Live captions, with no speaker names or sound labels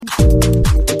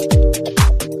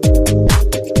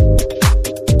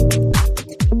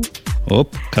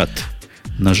Кат.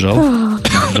 Нажал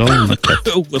на кат.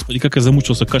 О, господи, как я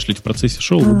замучился кашлять в процессе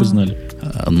шоу, вы бы знали.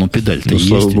 Ну, педаль-то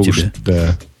есть у тебя.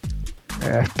 Да.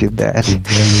 Педаль.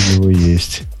 Педаль у него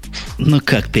есть. Ну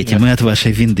как, Петя, мы от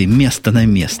вашей винды место на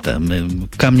место. Мы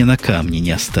камня на камне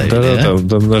не оставили. Да,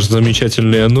 там наш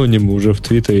замечательный аноним уже в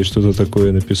Твиттере что-то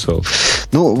такое написал.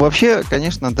 Ну, вообще,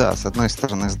 конечно, да, с одной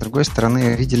стороны. С другой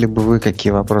стороны, видели бы вы,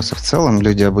 какие вопросы в целом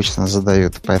люди обычно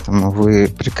задают. Поэтому вы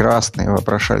прекрасные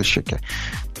вопрошальщики.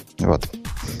 Вот.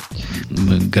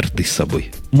 Мы горды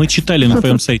собой. Мы читали на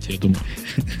твоем сайте, я думаю.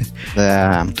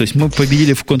 Да. То есть мы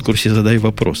победили в конкурсе «Задай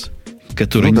вопрос»,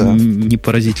 который не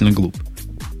поразительно глуп.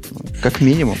 Как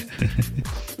минимум.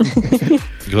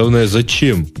 Главное,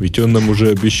 зачем? Ведь он нам уже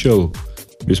обещал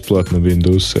бесплатно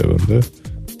Windows 7, да?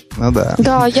 Ну да.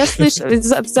 Да, я слышу,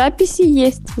 в записи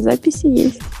есть.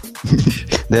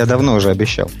 Да я давно уже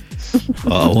обещал.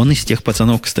 А он из тех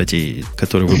пацанов, кстати,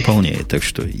 которые выполняет. Так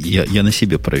что я на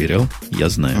себе проверял, я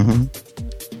знаю. Угу.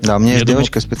 Да, у меня есть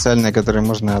девочка специальная, которой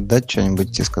можно отдать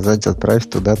что-нибудь и сказать, отправь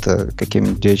туда-то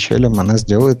каким-нибудь DHL, она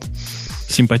сделает.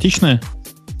 Симпатичная?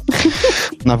 Ого.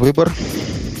 На выбор.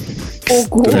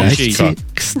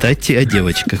 Кстати, о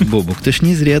девочках, Бобук. Ты ж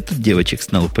не зря тут девочек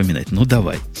стал упоминать. Ну,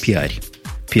 давай, пиарь.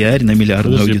 Пиарь на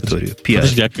миллиардную аудиторию.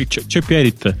 Подожди, а что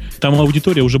пиарить-то? Там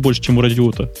аудитория уже больше, чем у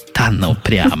радиота. Да ну,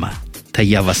 прямо. Да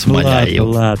я вас умоляю.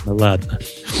 Ладно.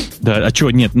 Да, а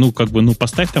что, нет,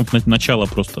 поставь там начало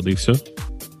просто, да и все.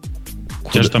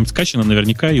 У тебя же там скачано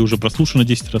наверняка и уже прослушано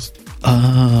 10 раз.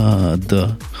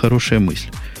 Да, хорошая мысль.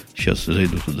 Сейчас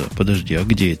зайду туда. Подожди, а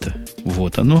где это?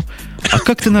 Вот оно. А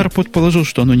как ты на AirPod положил,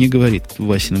 что оно не говорит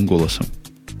Васиным голосом?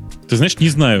 Ты знаешь, не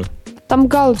знаю. Там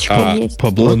галочка есть.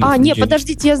 Нет,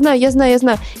 подождите, я знаю.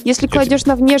 Если кладешь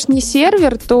на внешний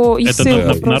сервер, то и это на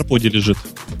AirPod лежит.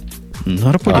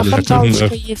 На AirPod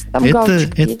лежит. Там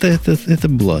галочка есть. Это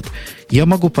блат. Я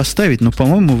могу поставить, но,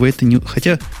 по-моему, вы это не...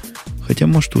 Хотя,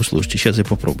 может, вы услышите. Сейчас я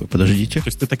попробую. Подождите. То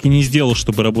есть ты так и не сделал,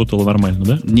 чтобы работало нормально,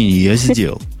 да? Не, я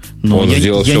сделал. Но он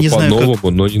сделал все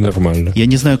по-новому, но не нормально. Я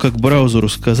не знаю, как браузеру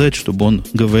сказать, чтобы он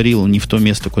говорил не в то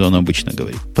место, куда он обычно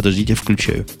говорит. Подождите, я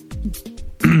включаю.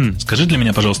 Скажи для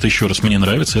меня, пожалуйста, еще раз. Мне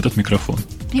нравится этот микрофон.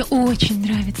 Мне очень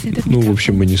нравится этот микрофон. В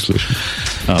общем, мы не слышим.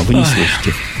 Вы не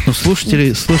слышите. Но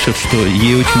слушатели слышат, что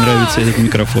ей очень нравится этот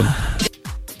микрофон.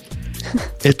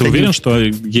 Ты уверен, что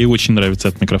ей очень нравится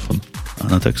этот микрофон?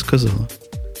 Она так сказала.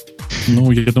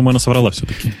 Я думаю, она соврала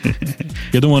все-таки.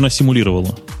 Я думаю, она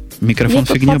симулировала. Микрофон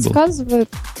мне фигня был. Подсказывает,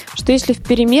 что если в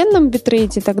переменном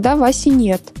битрейте, тогда Васи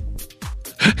нет.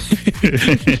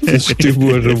 Ты,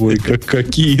 боже мой,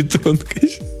 какие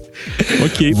тонкости.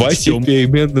 Окей, Васи в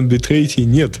переменном битрейте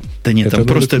нет. Да нет,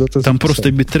 там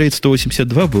просто битрейт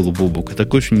 182 был у Бобука.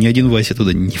 Такой, что ни один Вася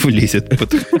туда не влезет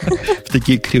в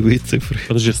такие кривые цифры.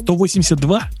 Подожди,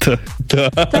 182? Да.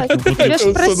 Тебя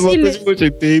ж просили...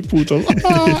 перепутал.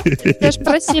 Тебя ж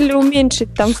просили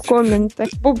уменьшить там в комментах.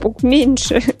 Бобук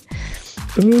меньше.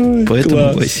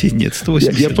 Поэтому Васи нет,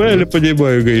 182. Я правильно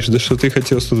понимаю, Гриш, да что ты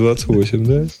хотел 128,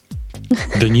 да?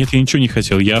 Да нет, я ничего не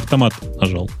хотел. Я автомат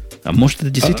нажал. А может, это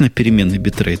действительно переменный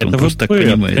битрейт? Он просто так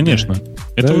понимает. Конечно.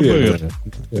 Это ВПР.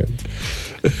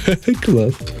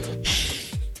 Класс.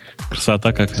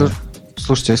 Красота какая.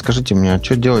 Слушайте, скажите мне, а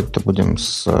что делать-то будем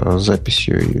с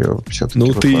записью ее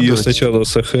все-таки? Ты ее сначала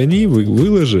сохрани,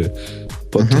 выложи,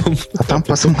 потом... А там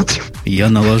посмотрим. Я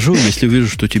наложу, если вижу,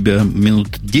 что у тебя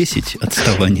минут 10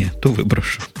 отставания, то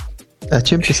выброшу. А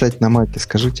чем писать на Маке,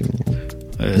 скажите мне?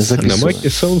 На Маке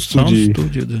Sound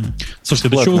Studio, да. Слушайте,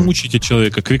 да что вы мучаете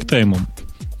человека квиктаймом?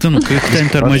 Да квиктайм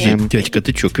тормозит, дядька,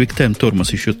 ты что? Квиктайм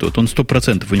тормоз еще тот. Он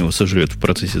 100% у него сожрет в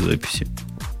процессе записи.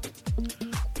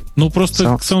 Просто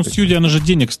Sound Studio, она же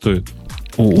денег стоит.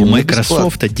 У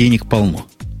Microsoft денег полно.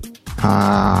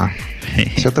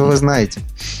 Что-то вы знаете.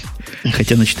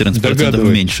 Хотя на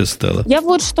 14% меньше стало. Я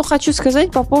вот что хочу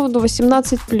сказать по поводу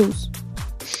 18+.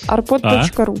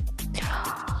 arpod.ru.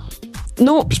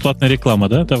 Бесплатная реклама,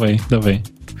 да? Давай.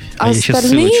 Я сейчас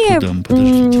ссылочку дам,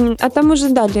 подождите. А там уже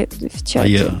дали в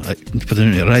чате.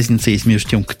 Подожди, разница есть между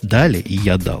тем, как дали, и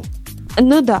я дал.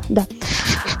 Ну да.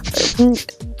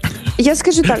 Я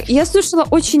скажу так, я слушала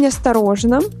очень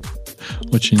осторожно.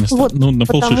 Очень осторожно. На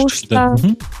полшишечки, да.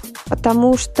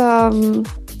 Потому что,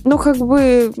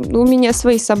 у меня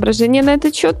свои соображения на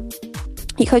этот счет.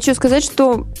 И хочу сказать,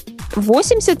 что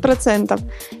 80%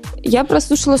 я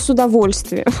прослушала с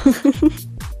удовольствием.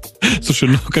 Слушай,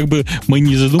 мы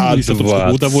не задумывались о том,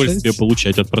 чтобы удовольствие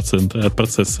получать от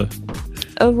процесса.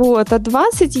 Вот, а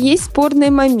 20 есть спорные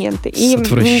моменты. С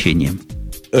отвращением.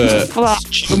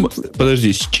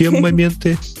 Подожди, с чем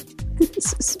моменты?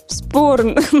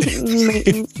 Спорные.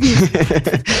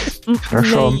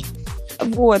 Хорошо.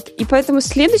 Вот. И поэтому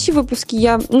следующие выпуски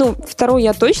второй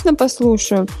я точно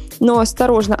послушаю, но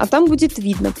осторожно, а там будет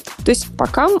видно. То есть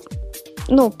пока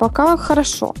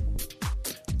хорошо.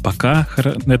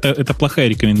 Это плохая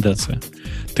рекомендация.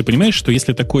 Ты понимаешь, что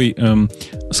если такой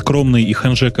скромный и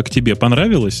ханже, как тебе,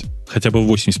 понравилось, хотя бы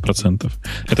 80%,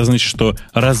 это значит, что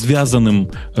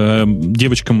развязанным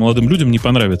девочкам, молодым людям не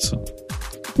понравится.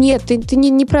 Нет, ты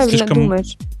неправильно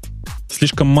думаешь.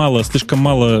 Слишком мало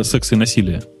секса и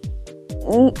насилия.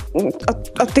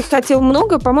 А ты хотел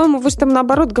много? По-моему, вы же там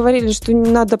наоборот говорили, что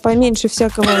надо поменьше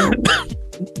всякого...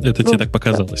 Это тебе так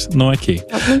показалось. Ну, окей.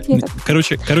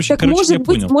 Короче, я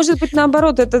понял. Может быть,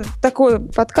 наоборот, это такой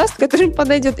подкаст, который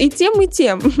подойдет и тем, и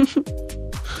тем.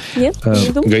 Нет?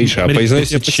 Гриша, а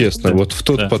признайся честно, вот в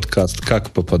тот подкаст как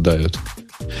попадают?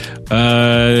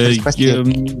 Что?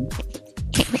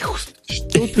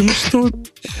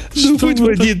 Хоть в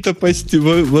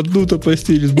одну-то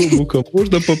постель с Бобуком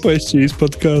можно попасть через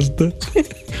подкаст, да?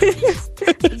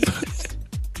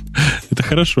 Это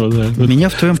хорошо, да. Меня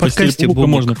в твоем подкасте, Бобук,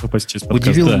 можно попасть через подкаст,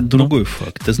 удивил другой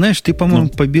факт. Ты знаешь, ты, по-моему,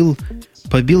 побил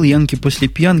Янки после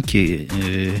пьянки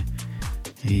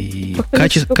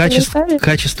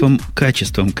качеством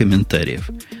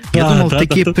комментариев. Я думал,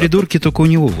 такие придурки только у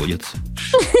него водятся.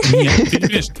 Нет, ты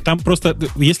понимаешь, там просто,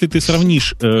 если ты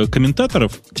сравнишь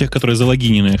комментаторов, тех, которые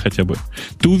залогинены хотя бы,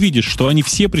 ты увидишь, что они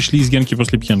все пришли из Янки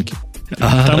после пьянки.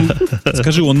 Там,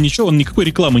 скажи, он никакой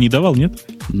рекламы не давал, нет?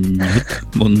 Нет,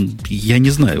 я не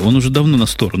знаю, он уже давно на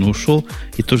сторону ушел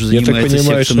и тоже занимается сексом. Я так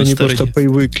понимаю, что они просто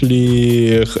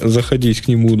привыкли заходить к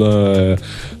нему на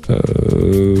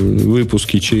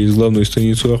выпуски через главную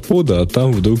страницу Арпода, а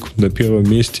там вдруг на первом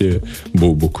месте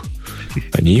Бобук.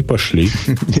 Они и пошли.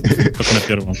 Как на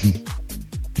первом.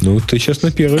 Ну, ты сейчас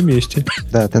на первом месте.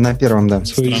 Да, ты на первом, да.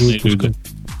 Странные люди.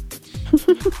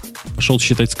 Пошел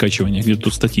считать скачивание. Где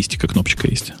тут статистика, кнопочка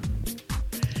есть.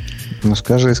 Ну,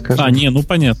 скажи.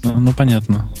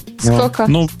 Понятно. Сколько?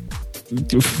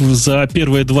 За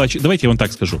первые 2 часа... Давайте я вам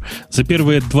так скажу. За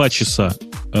первые 2 часа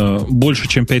больше,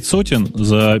 чем 500,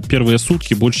 за первые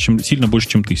сутки сильно больше,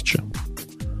 чем 1000.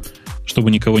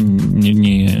 Чтобы никого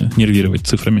не нервировать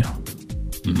цифрами.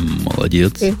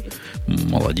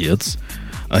 Молодец.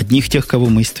 Одних тех, кого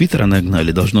мы из Твиттера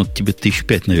нагнали, должно тебе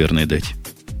 1005, наверное, дать.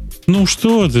 Ну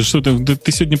что ты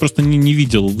сегодня просто не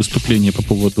видел выступления по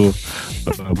поводу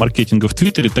маркетинга в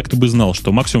Твиттере, так ты бы знал,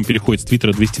 что максимум переходит с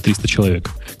Твиттера 200-300 человек.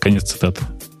 Конец цитаты.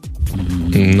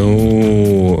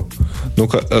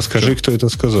 Ну-ка, а скажи, кто это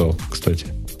сказал, кстати.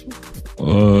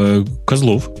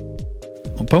 Козлов.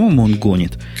 По-моему, он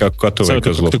гонит. Который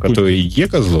Козлов? Который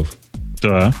Козлов?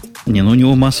 Да. У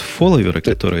него масс-фолловеры,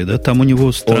 которые, да, там у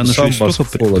него странно, что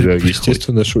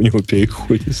естественно, что у него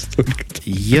переходит столько.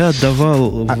 Я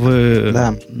давал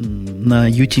на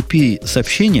UTP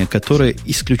сообщение, которое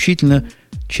исключительно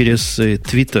через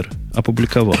Twitter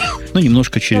опубликовал.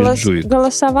 Немножко через Джуик.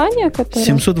 Голосование, которое...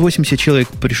 780 человек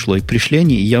пришло, и пришли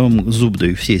они, и я вам зуб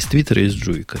даю, все из Твиттера и из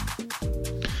Джуика.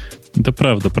 Это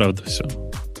правда все.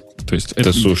 То есть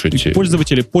слушайте.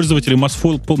 Пользователи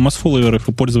масс-фолловеров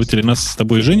и пользователи нас с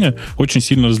тобой, Женя, очень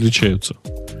сильно различаются.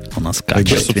 У нас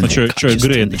качественные.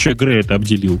 Что Грей это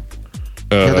обделил?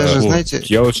 Я даже, знаете...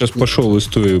 Я вот сейчас пошел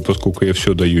историю, поскольку я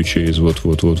все даю через вот.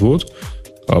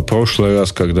 А прошлый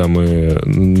раз, когда мы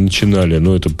начинали,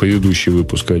 это предыдущий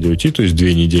выпуск Радио Ти, то есть 2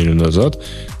 недели назад,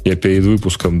 я перед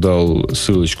выпуском дал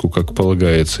ссылочку, как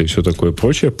полагается, и все такое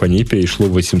прочее, по ней перешло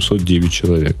 809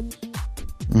 человек.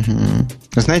 Угу.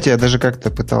 Знаете, я даже как-то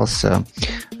пытался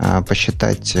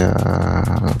посчитать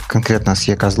конкретно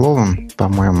с Козловым,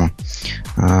 по-моему,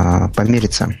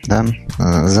 помериться, да,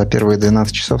 за первые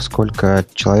 12 часов, сколько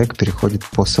человек переходит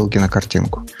по ссылке на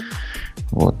картинку.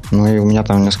 Вот. И у меня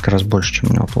там несколько раз больше,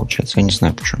 чем у него получается. Я не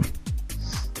знаю, почему.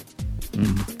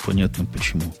 Понятно,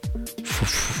 почему.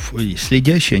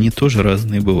 Следящие, они тоже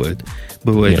разные бывают.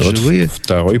 Бывают живые.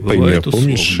 Второй пример,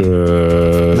 помнишь,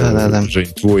 Жень,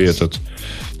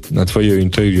 на твое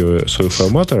интервью с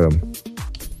реформатором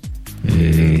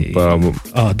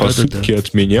по ссылке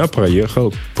от меня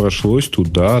прошлось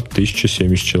туда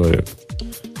 1070 человек.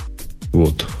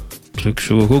 Вот. Так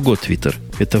что ого-го, Твиттер.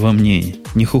 Это вам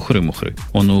не хухры-мухры.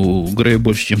 Он у Грея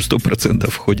больше, чем 100%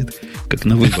 входит, как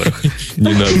на выборах.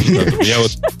 Не надо.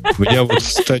 У меня,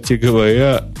 кстати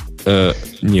говоря, у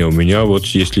меня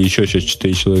если еще сейчас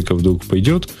 4 человека вдруг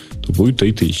пойдет, то будет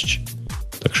 3000.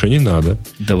 Так что не надо.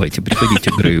 Давайте,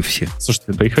 приходите к Грею все.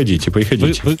 Слушайте, приходите.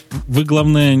 Вы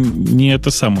главное, не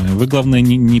это самое. Вы, главное,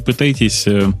 не пытайтесь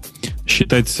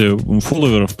считать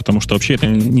фолловеров, потому что вообще это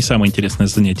не самое интересное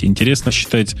занятие. Интересно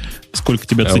считать, сколько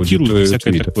тебя цитируют и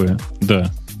всякое такое.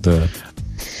 Да.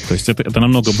 То есть это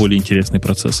намного более интересный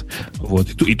процесс. Вот.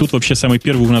 И тут вообще самый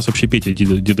первый у нас вообще Петя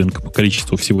Диденко по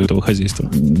количеству всего этого хозяйства.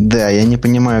 Да, я не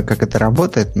понимаю, как это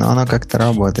работает, но оно как-то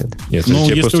работает. Нет, Ну,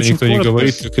 тебе просто никто не коротко,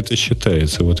 говорит, как это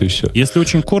считается, вот и все. Если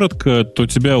очень коротко, то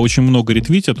тебя очень много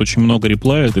ретвитят, очень много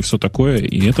реплают и все такое,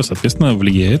 и это, соответственно,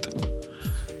 влияет.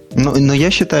 Но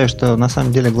я считаю, что на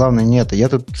самом деле главное не это. Я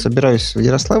тут собираюсь в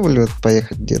Ярославль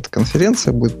поехать, где-то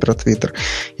конференция будет про Твиттер.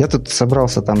 Я тут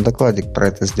собрался там докладик про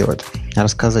это сделать,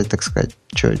 рассказать, так сказать,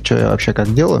 что я вообще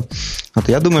как делаю. Вот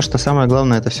я думаю, что самое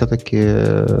главное это все-таки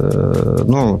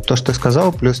то, что ты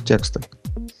сказал, плюс тексты.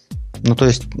 Ну, то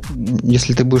есть,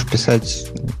 если ты будешь писать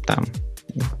там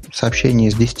сообщение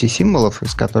из 10 символов,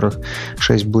 из которых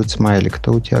 6 будет смайлик,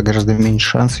 то у тебя гораздо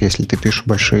меньше шансов, если ты пишешь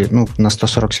большие, на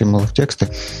 140 символов текста.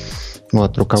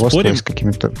 Вот, руководствуясь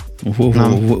какими-то...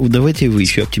 Давайте вы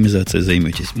еще оптимизацией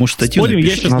займетесь. Может, статью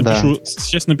напишите? Я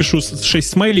сейчас напишу 6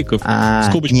 смайликов,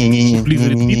 скобочки,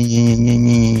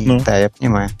 Не-не-не. Да, я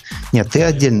понимаю. Нет, ты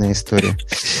отдельная история.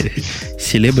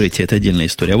 Селебрити — это отдельная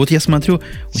история. А вот я смотрю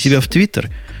у себя в Твиттер,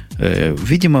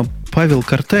 видимо, Павел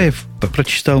Картаев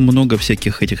прочитал много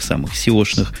всяких этих самых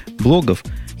SEO-шных блогов,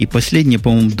 и последние,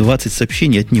 по-моему, 20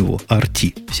 сообщений от него,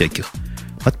 RT всяких.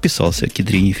 Отписался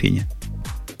Кедрине Фене.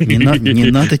 Не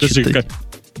надо читать.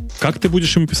 Как ты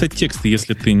будешь ему писать тексты,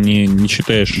 если ты не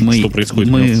читаешь, что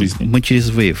происходит в жизни? Мы через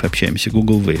Wave общаемся,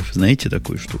 Google Wave. Знаете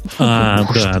такую штуку? Да.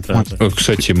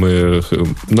 Кстати,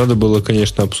 надо было,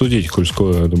 конечно, обсудить, коль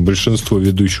скоро большинство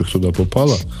ведущих туда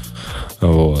попало.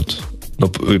 Вот. Но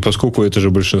поскольку это же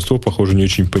большинство, похоже, не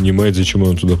очень понимает, зачем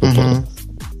оно туда попало.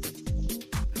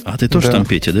 А ты тоже там,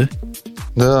 Петя, да?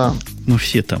 Да. Мы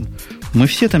все там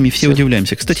и все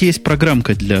удивляемся. Кстати, есть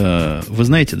программка для... Вы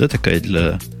знаете, да, такая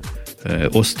для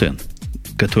OS X,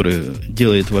 которая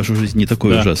делает вашу жизнь не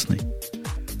такой ужасной.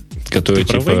 Которая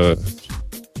типа...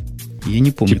 Я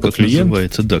не помню, типа как клиент?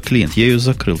 называется. Да, клиент. Я ее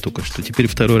закрыл только что. Теперь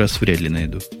второй раз вряд ли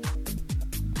найду.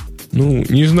 Ну,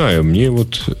 не знаю. Мне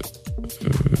вот...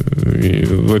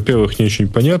 во-первых, не очень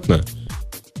понятно.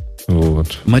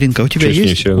 Вот. Маринка, а у тебя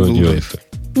есть Google Wave?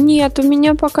 Нет, у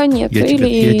меня пока нет.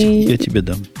 Я тебе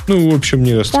дам. Ну, в общем,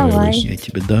 не расстраивайся. Я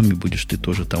тебе дам, и будешь ты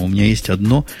тоже там. У меня есть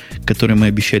одно, которое мы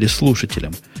обещали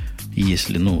слушателям.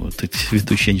 Если, ты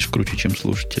ведущий, они же круче, чем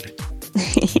слушатели.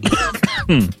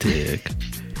 Так.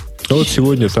 Вот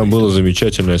сегодня там было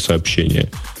замечательное сообщение.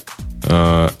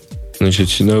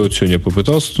 Значит, народ сегодня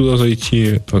попытался туда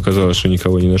зайти. Оказалось, что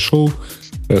никого не нашел.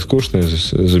 Роскошное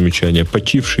замечание.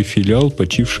 Почивший филиал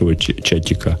почившего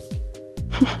чатика.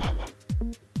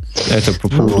 Это по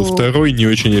поводу второй не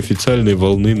очень официальной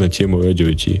волны на тему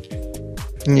радио Ти.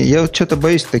 Я вот что-то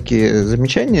боюсь такие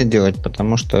замечания делать,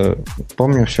 потому что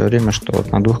помню все время, что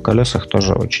вот на 2 колесах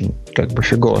тоже очень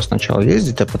фигово сначала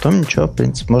ездить, а потом ничего, в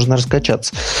принципе, можно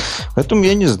раскачаться. Поэтому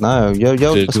я не знаю.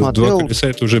 Я вот посмотрел... 2 колеса —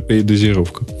 это уже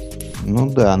передозировка.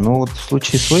 Ну да, вот в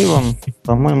случае с Wave,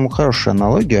 по-моему, хорошая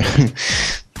аналогия.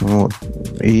 Вот.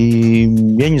 И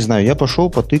я не знаю, я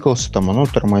пошел, потыкался, там оно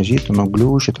тормозит, оно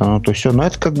глючит, оно то все. Но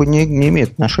это не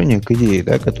имеет отношения к идее,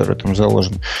 да, которая там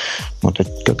заложена. Вот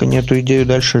как они эту идею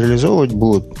дальше реализовывать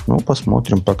будут,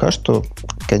 посмотрим. Пока что,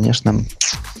 конечно,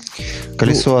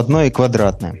 колесо одно и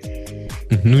квадратное.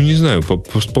 Не знаю,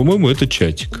 по-моему, это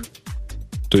чатик.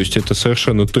 То есть это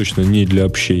совершенно точно не для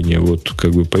общения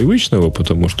привычного,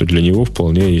 потому что для него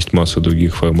вполне есть масса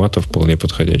других форматов, вполне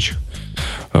подходящих.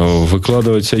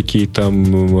 Выкладывать всякие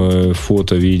там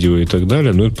фото, видео и так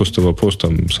далее, это просто вопрос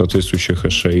там соответствующих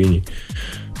расширений.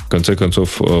 В конце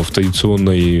концов, в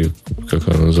традиционной, как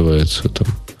она называется, там,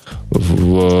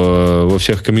 во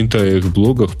всех комментариях в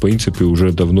блогах, в принципе,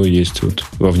 уже давно есть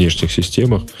во внешних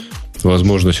системах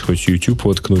возможность хоть YouTube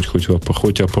воткнуть,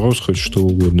 хоть опрос, хоть что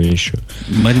угодно еще.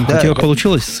 Маринка, у тебя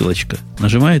получилась ссылочка?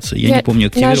 Нажимается? Я не помню,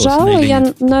 активировалась она или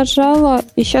нет. Я нажала,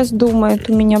 и сейчас думает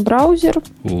у меня браузер.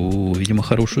 Видимо,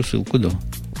 хорошую ссылку дал.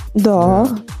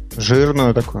 Да.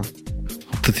 Жирную такую.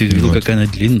 Ты видел, какая она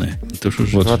длинная? Это ж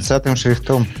уже 20-м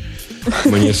шрифтом.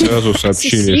 Мне сразу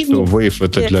сообщили, что Wave —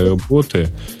 это для работы.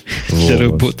 Для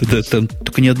работы, да. Там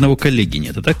только ни одного коллеги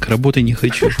нет. А так к работе не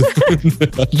хочу.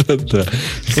 Да.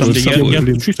 Я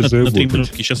включусь на 3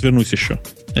 минутки, сейчас вернусь еще.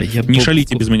 Не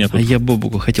шалите без меня тут. А я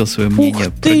Бобуку хотел свое мнение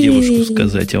про девушку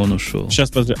сказать, а он ушел. Сейчас,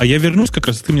 подожди. А я вернусь как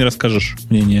раз, ты мне расскажешь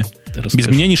мнение. Без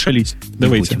меня не шалить.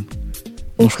 Давайте.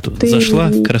 Ну что,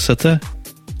 зашла красота?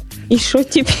 И что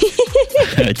теперь?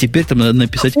 А теперь там надо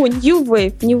написать... New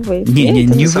Wave.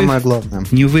 Не самое главное.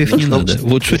 New Wave не надо.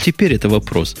 Вот что теперь, это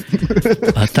вопрос.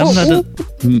 А там надо...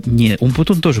 Не, он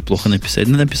тоже плохо написать.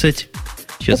 Надо написать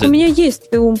Сейчас так у меня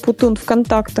есть Умпутун в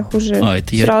контактах уже.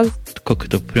 Это сразу. Как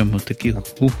это прямо таких...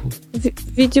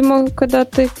 Видимо, когда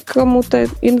ты кому-то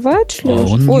инвайт шлешь...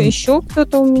 еще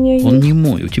кто-то у меня есть. Он не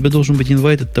мой. У тебя должен быть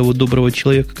инвайт от того доброго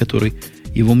человека, который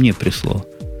его мне прислал.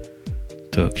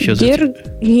 Так, сейчас...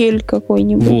 Гергель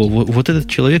какой-нибудь. Вот этот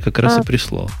человек как раз и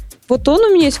прислал. Вот он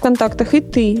у меня есть в контактах, и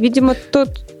ты. Видимо,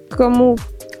 тот, кому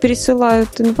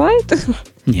пересылают инвайт...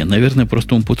 Не, наверное,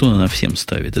 просто Умпутун она всем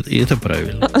ставит. И это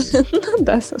правильно. Ну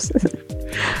да, собственно.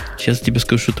 Сейчас тебе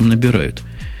скажу, что там набирают.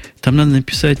 Там надо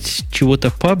написать чего-то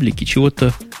паблики,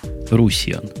 чего-то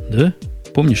русиан. Да?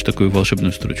 Помнишь такую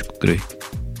волшебную строчку, Грей?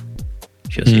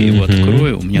 Сейчас я его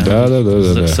открою. У меня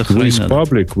with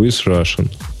public, with Russian.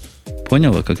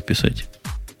 Поняла, как писать?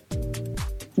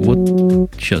 Вот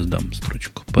сейчас дам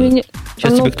строчку.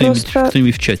 Сейчас тебе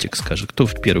кто-нибудь в чатик скажет. Кто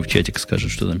первый в чатик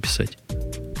скажет, что там писать?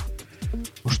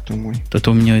 Что мой? Это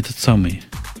у меня этот самый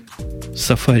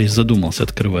Safari задумался,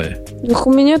 открывая.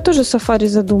 У меня тоже Safari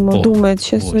думает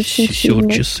сейчас очень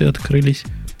сильно. Часы открылись.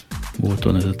 Вот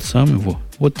он этот самый.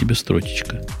 Вот тебе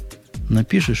строчечка.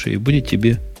 Напишешь, и будет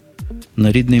тебе на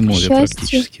ридной мове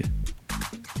практически.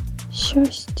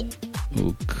 Счастье.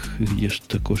 Где же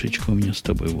это кошечка у меня с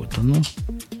тобой? Вот оно.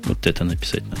 Вот это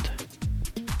написать надо.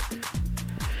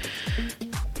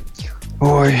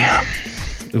 Ой.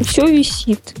 Все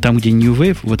висит. Там, где New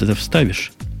Wave, вот это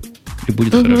вставишь, и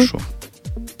будет хорошо.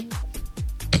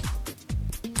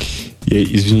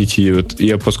 Извините,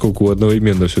 я поскольку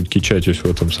одновременно все-таки чатюсь в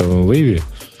этом самом Wave,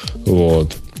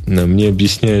 мне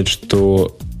объясняют,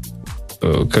 что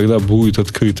когда будет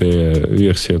открытая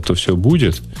версия, то все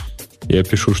будет. Я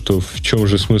пишу, что в чем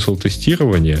же смысл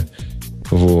тестирования.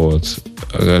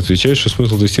 Отвечаю, что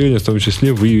смысл тестирования в том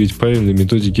числе выявить правильные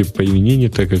методики применения,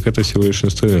 так как это всего лишь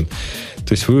инструмент.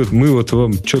 То есть мы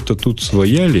вам что-то тут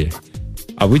свояли,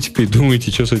 а вы теперь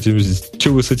думаете, что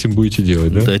вы с этим будете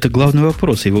делать, да? Да, это главный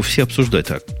вопрос, его все обсуждают.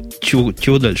 Так,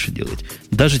 чего дальше делать?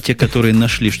 Даже те, которые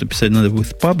нашли, что писать надо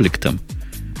with public там,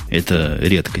 это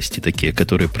редкости такие,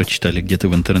 которые прочитали где-то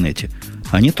в интернете,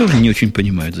 они тоже не очень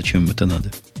понимают, зачем им это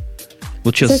надо.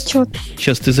 Вот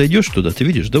сейчас ты зайдешь туда, ты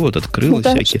видишь, да, вот открылось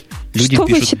всякие. Люди что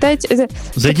пишут, вы считаете?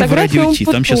 Зайди в радио Ти,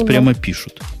 там сейчас прямо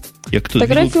пишут. Я кто-то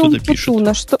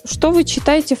пишет. Что вы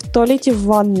читаете в туалете в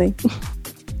ванной?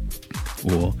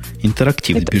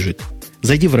 Интерактивно бежит.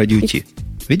 Зайди в радио Ти.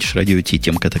 Видишь, радио Ти,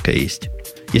 темка такая есть.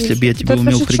 Если бы я тебя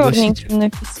умел пригласить. Черненьким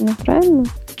написано, правильно?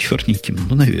 Черненьким,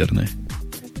 наверное.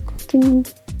 Там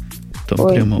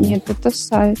прямо... Нет, это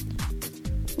сайт.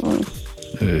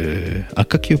 А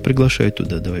как ее приглашают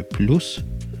туда? Давай плюс.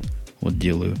 Вот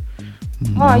делаю.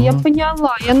 Я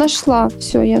поняла. Я нашла.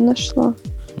 Все, я нашла.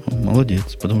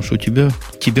 Молодец. Потому что тебя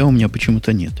у меня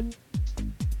почему-то нет.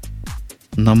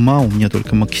 На ма у меня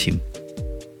только Максим.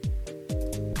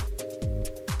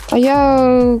 А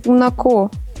я на ко.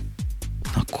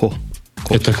 На ко.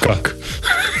 Это как?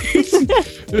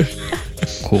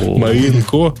 Марин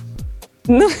Ко?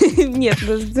 Нет,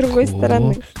 с другой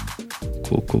стороны.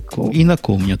 И на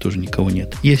ко у меня тоже никого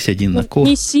нет. Есть один на ко.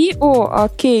 Не C-O, а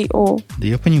K-O. Да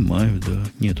я понимаю, да.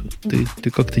 Нету. Ты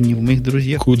как-то не в моих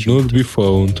друзьях. Could not be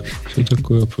found. Все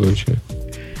такое прочее.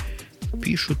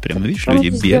 Пишут прямо, видишь, люди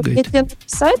бегают. Я тебе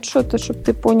написать что-то, чтобы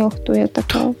ты понял, кто я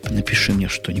такая? Напиши мне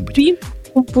что-нибудь.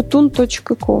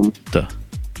 ping.putun.com. Да.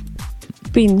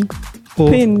 Ping.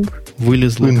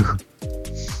 Вылезла.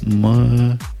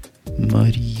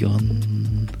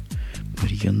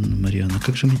 Марьяна,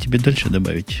 как же мне тебе дальше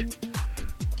добавить?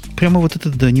 Прямо вот это,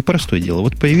 да, непростое дело.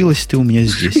 Вот появилась ты у меня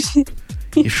здесь.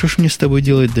 И что ж мне с тобой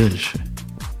делать дальше?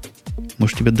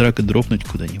 Может, тебя драка дропнуть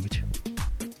куда-нибудь?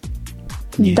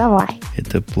 Нет, давай.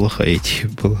 Это плохая идея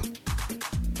была.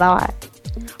 Давай.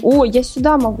 Я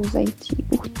сюда могу зайти.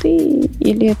 Ух ты.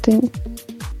 Или это...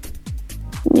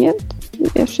 Нет?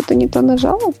 Я что-то не то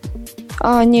нажала?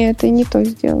 Нет, это не то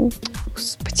сделала.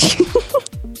 Господи.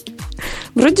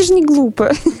 Вроде же не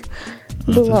глупо.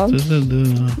 Была.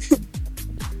 Да.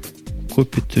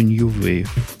 Copy to new wave.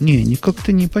 Не,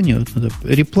 как-то непонятно.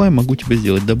 Реплай могу тебе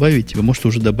сделать, добавить тебе. Может,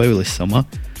 уже добавилась сама,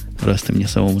 раз ты мне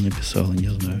самому написала, не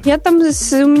знаю.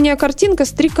 У меня картинка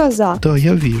стрекоза. Да,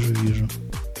 я вижу.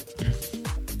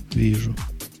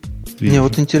 Мне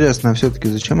вот интересно, все-таки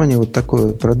зачем они вот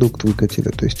такой продукт выкатили?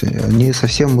 То есть они со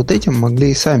всем вот этим могли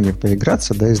и сами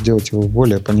поиграться, да, и сделать его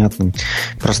более понятным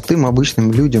простым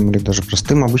обычным людям или даже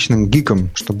простым обычным гикам,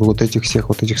 чтобы вот этих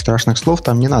страшных слов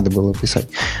там не надо было писать.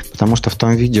 Потому что в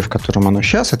том виде, в котором оно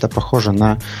сейчас, это похоже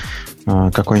на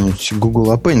какой-нибудь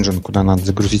Google App Engine, куда надо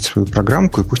загрузить свою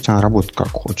программку, и пусть она работает как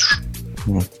хочешь.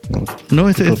 Но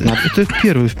это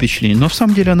первое впечатление. Но в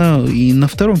самом деле она и на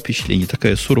втором впечатлении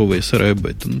такая суровая сырая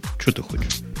бета. Что ты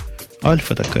хочешь?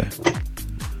 Альфа такая.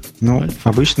 Ну,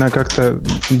 обычно как-то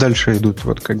дальше идут,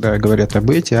 вот когда говорят о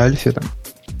бете, альфе там.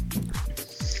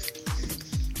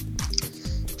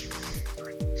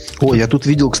 О, я тут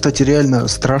видел, кстати, реально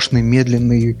страшный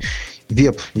медленный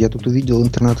веб. Я тут увидел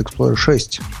Internet Explorer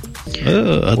 6.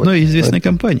 Одной известной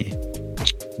компании.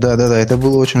 Да, это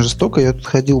было очень жестоко. Я тут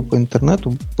ходил по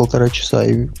интернету 1,5 часа,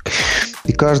 и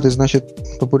каждый, значит,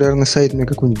 популярный сайт мне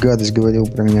какую-нибудь гадость говорил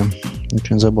про меня.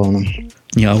 Очень забавно.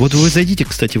 Не, а вот вы зайдите,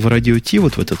 кстати, в радио Ти,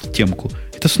 вот в эту темку.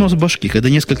 Это снос башки, когда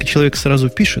несколько человек сразу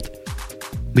пишет.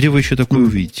 Где вы еще такое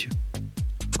увидите?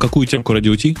 В какую темку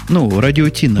радио Ти? Ну, радио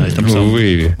Ти на этом самом... В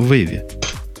Вейве.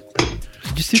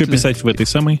 Что писать в этой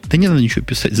самой? Да не надо ничего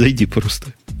писать, зайди просто.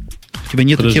 У тебя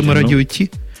нету темы радио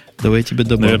Ти? Давай я тебе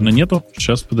добавлю. Наверное, нету.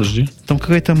 Сейчас, подожди. Там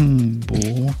какая-то...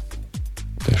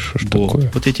 Да что ж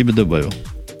такое? Вот я тебе добавил.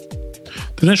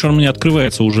 Ты знаешь, он у меня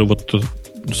открывается уже вот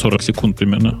 40 секунд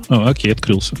примерно. Окей,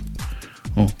 открылся.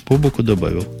 По боку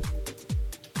добавил.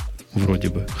 Вроде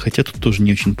бы. Хотя тут тоже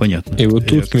не очень понятно. И вот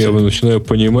тут я начинаю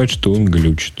понимать, что он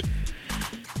глючит.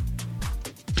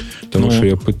 Потому что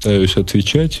я пытаюсь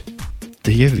отвечать.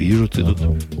 Да я вижу, ты тут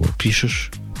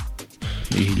пишешь.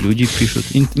 И люди пишут.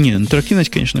 Не, интерактивность,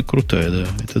 конечно, крутая, да.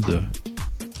 Это да.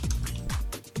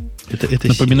 Это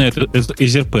напоминает,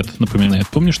 Etherpad напоминает.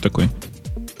 Помнишь такой?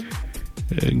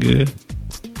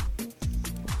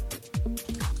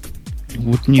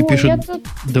 Вот мне пишут,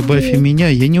 добавь и меня.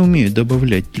 Я не умею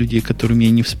добавлять людей, которые у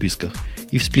меня не в списках.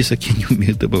 И в список я не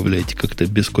умею добавлять как-то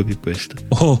без копи-пейста.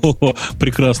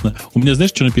 Прекрасно. У меня,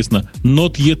 знаешь, что написано?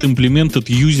 Not yet implemented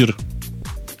user.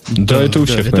 Да, это у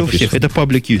всех это у всех. Это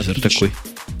public user такой.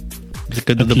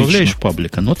 Когда добавляешь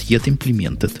паблика, not yet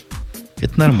implemented.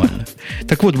 Это нормально.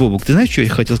 Так вот, Бобук, ты знаешь, что я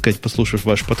хотел сказать, послушав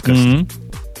ваш подкаст?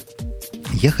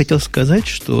 Я хотел сказать,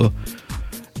 что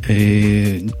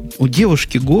у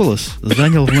девушки голос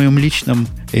занял в моем личном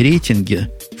рейтинге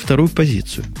 2-ю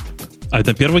позицию. А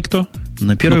это первый кто?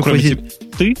 На первой позиции.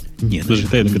 Ты? Нет,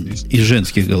 из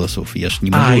женских голосов. Я ж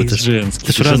не могу. Из женских.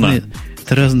 Это же разные.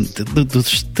 Тут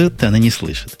что-то она не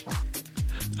слышит.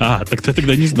 Так ты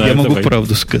тогда не знаешь. Я могу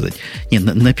правду сказать. Нет,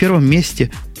 на первом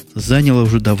месте заняло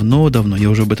уже давно, я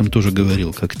уже об этом тоже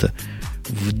говорил как-то,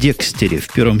 в Декстере в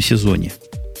 1 сезоне.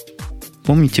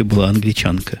 Помните, была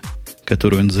англичанка,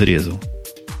 которую он зарезал?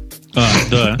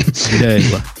 Да.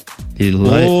 Лайла. Или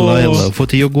Лайла.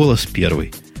 Вот ее голос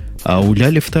первый. А у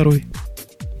Ляли 2-й.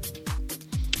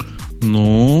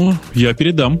 Ну, я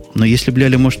передам. Но если бы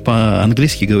Ляля, может,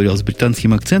 по-английски говорила с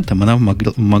британским акцентом, она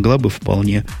могла бы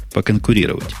вполне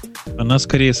поконкурировать. Она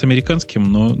скорее с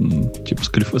американским, но типа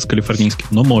с калифорнийским,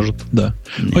 но может, да.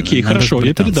 Окей, хорошо,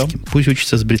 я передам. Пусть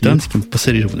учится с британским,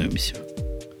 посоревнуемся.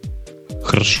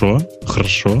 Хорошо.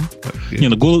 Не,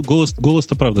 ну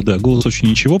голос-то правда, да. Голос очень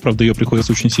ничего, правда, ее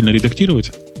приходится очень сильно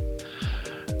редактировать.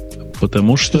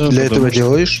 Потому что... Для этого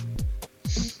делаешь?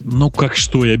 Ну, как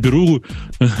что? Я беру...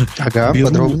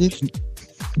 Подробнее.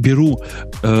 Беру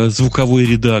звуковой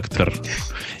редактор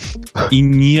и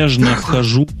нежно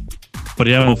вхожу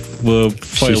прямо в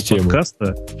файл систему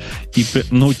подкаста.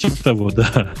 Ну, типа того,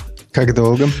 да. Как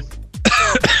долго?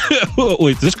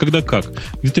 Ой, ты знаешь, когда как?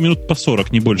 Где-то минут по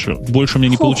 40, не больше. Больше у меня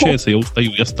не получается, я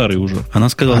устаю, я старый уже. Она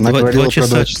сказала, 2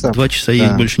 часа. 2 часа ей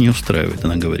Да. больше не устраивает,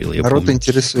 она говорила. Народ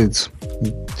интересуется.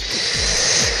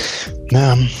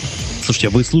 Да. Слушайте,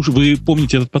 а вы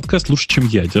помните этот подкаст лучше, чем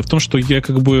я. Дело в том, что я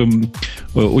как бы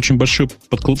очень большой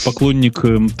поклонник,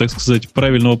 так сказать,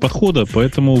 правильного подхода,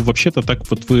 поэтому вообще-то так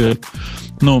вот вы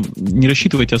не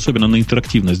рассчитывайте особенно на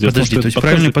интерактивность. Дело Подожди, в том, то есть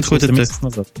правильный подход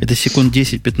это секунд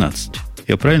 10-15.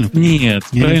 Я правильно понимаю? Нет,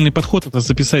 правильный подход это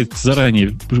записать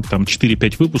заранее там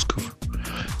 4-5 выпусков,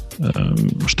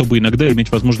 чтобы иногда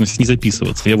иметь возможность не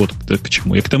записываться. Я вот к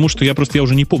чему. Я к тому, что я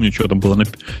уже не помню, что там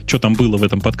было в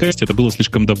этом подкасте. Это было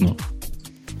слишком давно.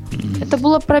 Это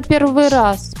было про первый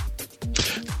раз.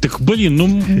 Так,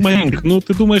 Маринка,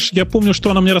 ты думаешь, я помню,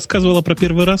 что она мне рассказывала про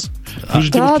первый раз? Вы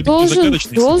же девушки такие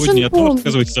загадочные. Сегодня одно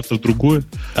рассказываете, завтра другое.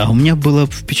 А у меня было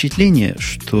впечатление,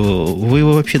 что вы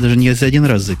его вообще даже не за один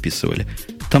раз записывали.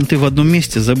 Там ты в одном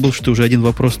месте забыл, что уже один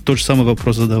вопрос, тот же самый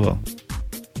вопрос задавал.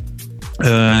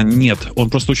 Нет,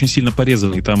 он просто очень сильно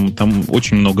порезанный. Там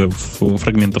очень много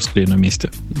фрагментов склеено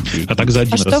вместе. А так за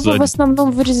один раз. А что вы в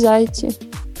основном вырезаете?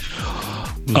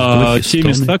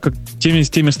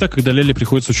 Те места, когда Ляле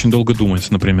приходится очень долго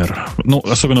думать, например.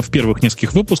 Особенно в первых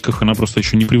нескольких выпусках. Она просто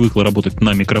еще не привыкла работать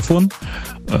на микрофон.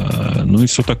 И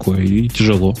все такое. И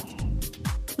тяжело.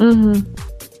 Угу.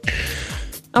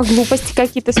 А глупости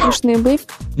какие-то смешные были?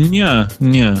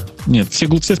 Нет. Все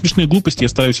смешные глупости я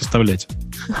стараюсь оставлять.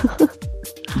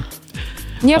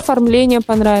 Мне оформление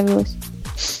понравилось.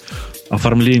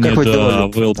 Оформление, Какой да,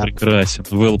 доволен, well да. прекрасен.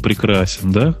 Well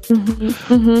прекрасен, да?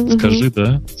 Скажи,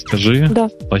 да? Скажи. Да.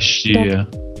 Вообще.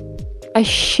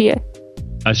 Аще.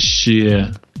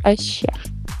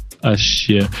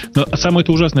 Вообще. Но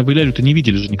самое-то ужасное, вы Лялю-то не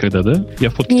видели же никогда, да? Я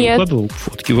фотки Нет. выкладывал.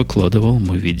 Фотки выкладывал,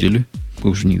 мы видели.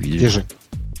 Вы уже не видели. Где же?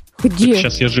 Где?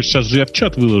 Сейчас я в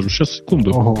чат выложу. Сейчас,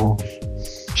 секунду. Ого.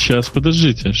 Сейчас,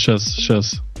 подождите.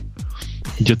 Сейчас.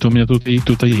 Где-то у меня тут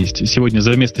есть. Сегодня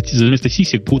за место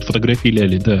сисек будут фотографии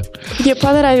Ляли, да. Мне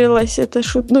понравилась эта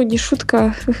не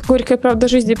шутка. Горькая правда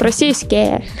жизни про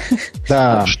сиськи.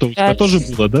 Да. Что, у тебя тоже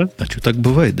было, да? А что так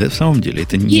бывает, да? В самом деле,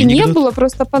 это не Не анекдот. было,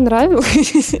 просто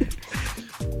понравилось.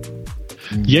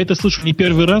 Я это слышу не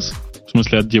первый раз, в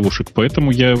смысле от девушек,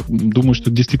 поэтому я думаю, что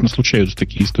действительно случаются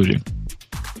такие истории.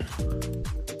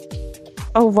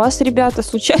 А у вас, ребята,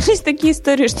 случались такие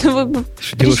истории, что вы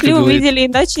Что девушка пришли, говорит- увидели и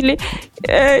начали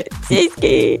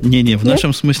сиськи? Не-не, в Нет?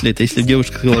 нашем смысле, это если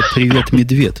девушка сказала «Привет,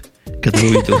 медведь», когда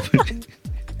увидел.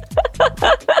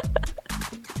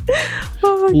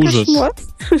 Ужас.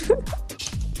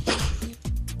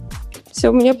 Все,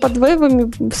 у меня под вейвами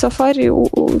в сафари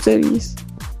завис.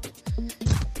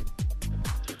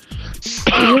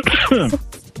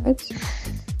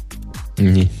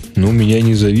 Ну, у меня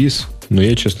не завис, но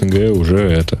я, честно говоря,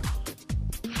 уже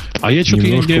А я что-то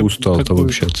немножко устал там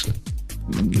общаться.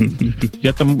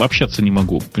 Я там общаться не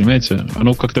могу, понимаете?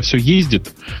 Оно как-то все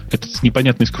ездит. Этот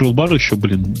непонятный скролл-бар еще,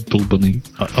 долбанный.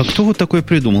 А кто вот такой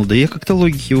придумал? Да я как-то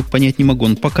логики его понять не могу.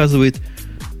 Он показывает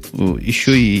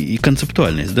еще и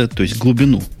концептуальность, да, то есть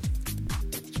глубину.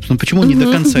 Собственно, почему он не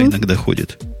до конца иногда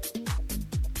ходит?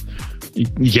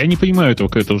 Я не понимаю этого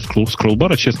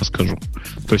скролл-бара, честно скажу.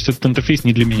 То есть этот интерфейс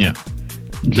не для меня.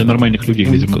 Для нормальных людей,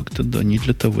 Он видимо. как-то, да, не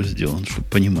для того сделан, чтобы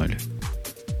понимали.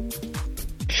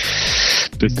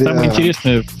 То есть Да. самое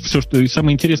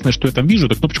интересное, что я там вижу,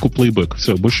 это кнопочку playback.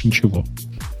 Все, больше ничего.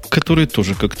 Которые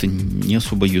тоже как-то не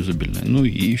особо юзабельные. Ну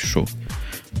и шо?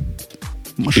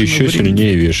 Машина Еще времени.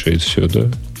 сильнее вешает все,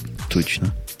 да?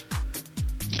 Точно.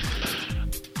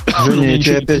 Женя, я Ничего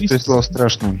тебе не опять зависит. прислал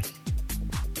страшную.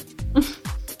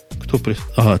 Кто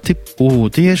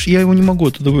ты... я его не могу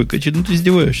оттуда выкачать. Ну ты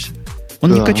издеваешься.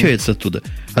 Он не Да. качается оттуда.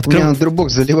 У меня на Dropbox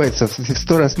заливается в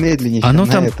 100 раз медленнее, Оно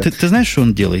чем на там, это. ты знаешь, что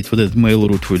он делает, вот этот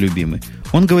Mail.ru твой любимый?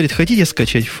 Он говорит, хотите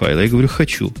скачать файл? Я говорю,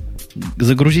 хочу.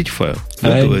 Загрузить файл.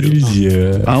 Я говорю.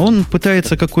 нельзя. А он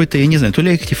пытается какой-то, я не знаю, то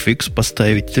ли ActiveX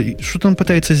поставить, что-то он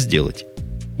пытается сделать.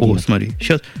 О, смотри,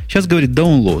 сейчас говорит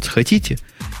downloads, хотите?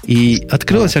 И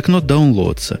открылось окно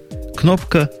downloads.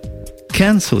 Кнопка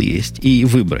cancel есть и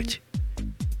выбрать.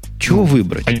 Чего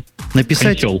выбрать?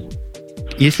 Написать... Cancel.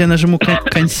 Если я нажму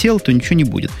cancel, то ничего не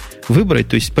будет. Выбрать,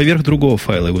 то есть поверх другого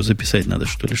файла его записать надо,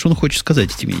 что ли. Что он хочет сказать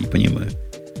этим, я не понимаю.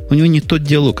 У него не тот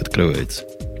диалог открывается.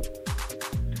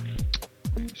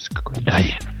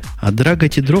 Ай. А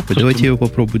драгать и дропать, давайте я его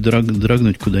попробую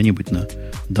драгнуть куда-нибудь на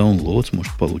downloads,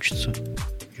 может получится.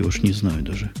 Я уж не знаю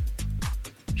даже.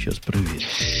 Сейчас проверю.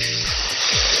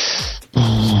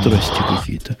 Здрасте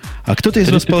какие-то. А кто-то из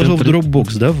вас положил в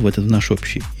Dropbox, да, в этот наш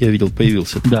общий? Я видел,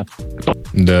 появился. Да.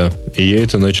 Да, и я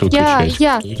это начал качать.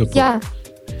 Я.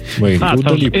 Марин, Там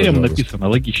удали, же M пожалуйста. написано,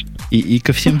 логично. И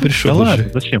ко всем Да пришел ладно,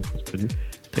 уже. зачем, господи?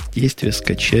 Так, действие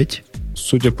скачать.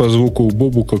 Судя по звуку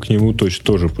Бобука, к нему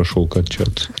тоже пошел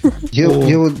качаться. Я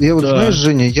вот, да. знаешь,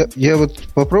 Женя, я вот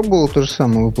попробовал то же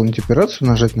самое выполнить операцию,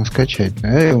 нажать на скачать. А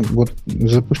я вот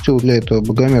запустил для этого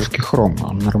богомерзкий хром.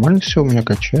 Он нормально все у меня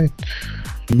качает.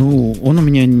 Ну, он у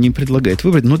меня не предлагает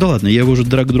выбрать. Ну да ладно, я его уже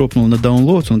драг-дропнул на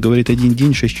download. Он говорит, 1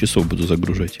 день, 6 часов буду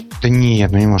загружать. Да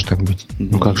нет, ну не может так быть.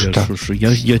 Ну как же так? Я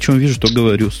о чем вижу, что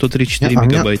говорю. 134 А у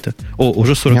меня- мегабайта. О,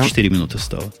 уже 44 минуты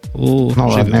стало. О, Ну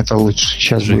ладно, живем. это лучше.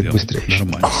 Сейчас Живем. будет быстрее.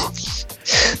 Нормально.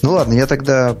 Ну ладно, я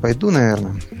тогда пойду,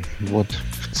 наверное. Вот,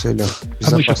 в целях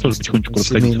А мы щас тоже потихонечку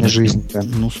семейной расходиться жизни. Да.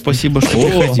 Ну, спасибо, что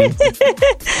приходил.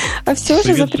 А все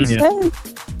уже Привет, Женя. запрещаем?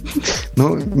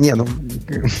 Ну, не, ну,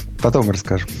 потом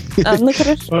расскажем. Ну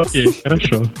хорошо. Окей,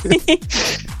 хорошо. Ну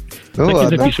Так и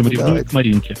ладно, запишем ревную давайте. к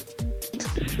Маринке.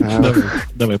 А,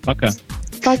 Давай, пока.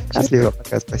 Пока. Счастливо,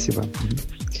 пока, спасибо.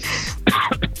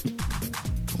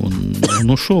 Он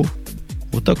ушел.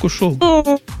 Вот так ушел.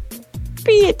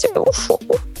 Петя ушел.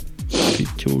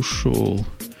 Петя ушел.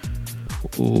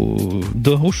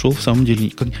 Да, ушел, в самом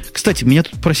деле. Кстати, меня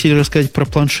тут просили рассказать про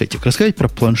планшетик. Рассказать про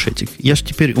планшетик. Я же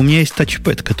теперь... У меня есть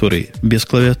тачпэд, который без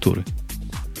клавиатуры.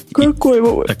 Какой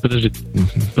его? Так,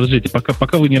 подождите,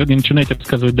 пока вы не начинаете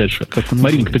рассказывать дальше. Как он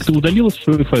Маринка, так ты удалила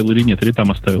свой файл или нет? Или там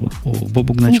оставила? О,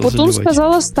 Бобук начал Вот он заливать.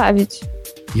 сказал оставить.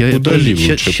 Я Удали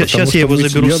лучше, Сейчас потому я что его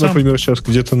заберу я, сам. например, сейчас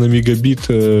где-то на мегабит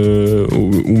у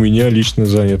меня лично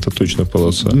занята точно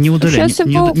полоса. Не удаляй, Сейчас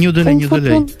не его удаляй, не он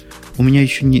удаляй. потом- у меня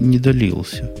еще не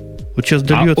долился. Вот сейчас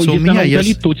дольется у меня.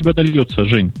 Если долит, то у тебя дольется,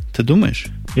 Жень. Ты думаешь?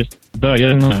 Да,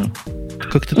 я знаю.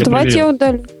 Как-то Давайте я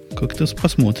удалю. Как-то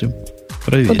посмотрим.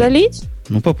 Проверим. Удалить?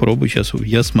 Ну, попробуй сейчас.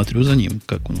 Я смотрю за ним,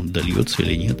 как он дольется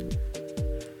или нет.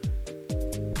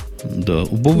 Да,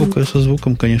 у Бобука со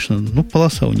звуком, конечно, ну,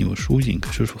 полоса у него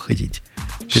узенькая, что ж вы хотите.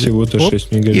 Всего-то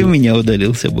 6 мегабит. И у меня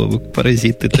удалился Бобук.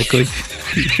 Паразит ты такой.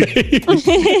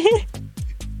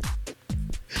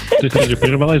 То есть,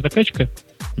 прервалась закачка?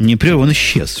 Не прервал, он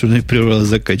исчез. Что значит прервалась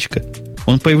закачка?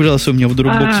 Он появлялся у меня в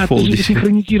Dropbox Folder. Ты же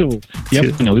синхронизировал. Я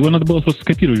понял. Его надо было просто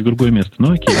скопировать в другое место.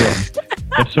 Ну, окей, ладно.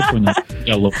 Я все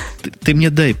понял. Ты мне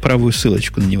дай правую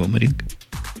ссылочку на него, Маринка.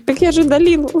 Так я же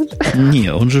удалила уже.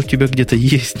 Не, он же у тебя где-то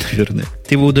есть, наверное.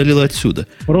 Ты его удалила отсюда.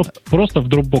 Просто в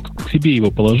Dropbox к себе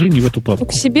его положи, не в эту папку.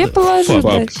 К себе положи,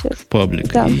 да, сейчас. В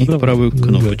паблик. Да. И правую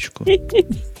кнопочку.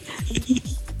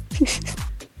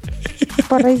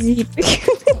 Паразиты.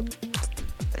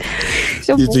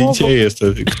 Это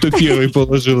интересно. Кто первый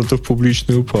положил это в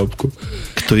публичную папку?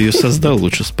 Кто ее создал,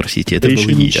 лучше спросите. Это был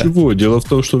еще не ничего. Дело в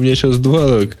том, что у меня сейчас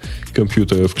 2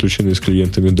 компьютера включены с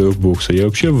клиентами Dropbox. Я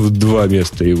вообще в 2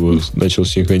 места его начал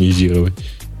синхронизировать.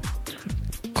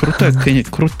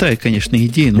 Крутая, конечно,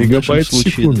 идея, но мегабайт в нашем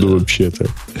случае, в секунду вообще-то.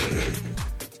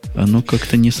 Оно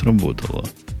как-то не сработало.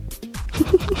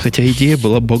 Хотя идея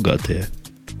была богатая.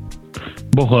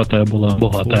 Богатая была,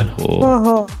 богатая.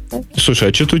 Ага.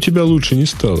 Слушай, а что-то у тебя лучше не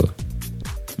стало?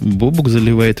 Бобук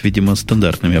заливает, видимо,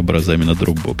 стандартными образами на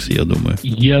Dropbox, я думаю.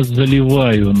 Я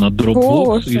заливаю на Dropbox.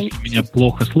 Боже. Если меня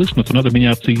плохо слышно, то надо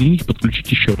меня отсоединить и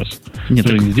подключить еще раз. Нет,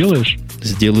 Ты так не сделаешь?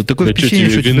 сделаю. Такое Да впечатление,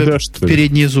 что тебе тебя винда, что ли?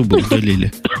 передние зубы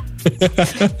удалили.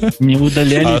 Не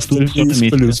удаляли, А тут всё остальные на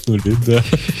месте. сплюснули, да.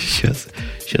 Сейчас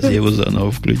я его заново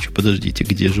включу. Подождите,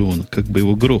 где же он? Как бы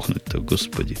его грохнуть-то,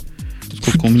 господи.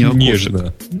 Сколько у меня окошек.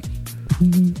 Нежно.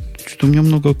 Что-то у меня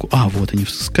много окошек. А, вот они в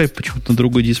Skype почему-то на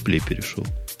другой дисплей перешел.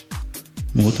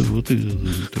 Вот и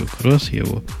так раз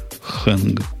его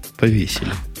хэнг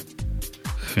повесили.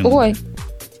 Хэнг. Ой.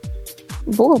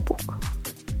 Бобук.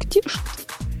 Где ж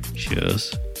ты?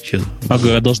 Сейчас.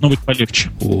 Ага, должно быть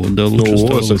полегче. О, да, лучше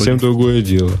стало Ну, совсем вроде. другое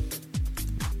дело.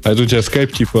 А это у тебя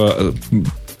скайп типа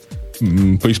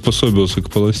приспособился к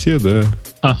полосе, да?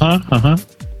 Ага.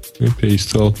 И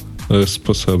перестал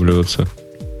приспосабливаться.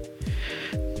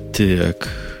 Так,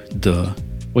 да.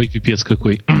 Ой, пипец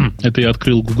какой. Это я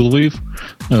открыл Google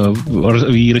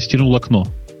Wave и растянул окно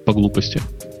по глупости.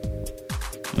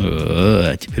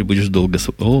 Теперь будешь долго...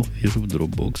 О, вижу в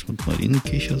Dropbox. Вот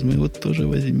Маринки, сейчас мы его тоже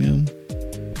возьмем.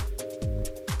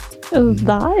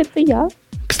 Да, это я.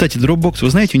 Кстати, Dropbox, вы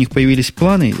знаете, у них появились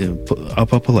планы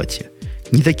по оплате.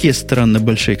 Не такие странно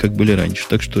большие, как были раньше.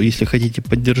 Так что, если хотите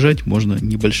поддержать, можно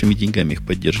небольшими деньгами их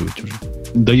поддерживать уже.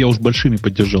 Да я уж большими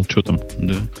поддержал, что там.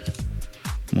 Да.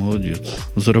 Молодец.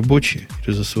 За рабочие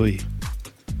или за свои?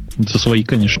 За свои,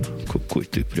 конечно. Какой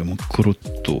ты прямо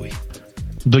крутой.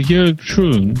 Да я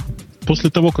что... После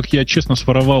того, как я честно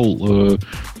своровал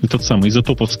этот самый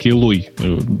изотоповский лой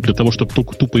для того, чтобы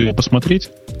только тупо его посмотреть,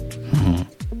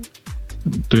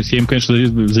 то есть я им, конечно,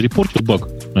 зарепортил баг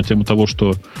на тему того,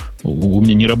 что у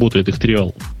меня не работает их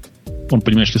триал. Он,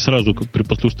 понимаешь ли, сразу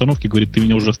после установки говорит, ты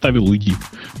меня уже оставил, уйди,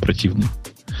 противный.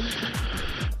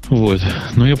 Вот.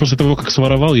 Но я после того, как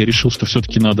своровал, я решил, что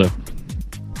все-таки надо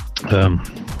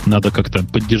как-то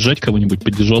поддержать кого-нибудь.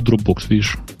 Поддержал Dropbox,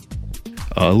 видишь.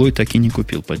 А Алой так и не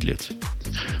купил, подлец.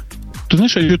 Ты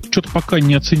знаешь, я что-то пока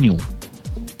не оценил.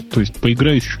 То есть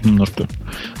поиграю еще немножко.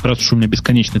 Раз уж у меня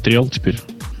бесконечный триал теперь.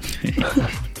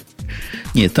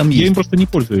 Нет, там Я есть. им просто не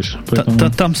пользуюсь.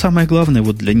 Поэтому... Там самое главное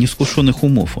вот для неискушенных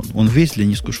умов. Он весь для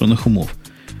неискушенных умов.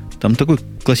 Там такой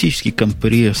классический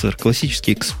компрессор,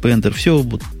 классический экспендер. Все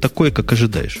вот такое, как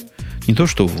ожидаешь. Не то,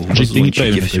 что в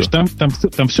озончике все.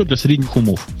 Там все для средних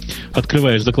умов.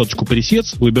 Открываешь закладочку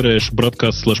 «Пресетс», выбираешь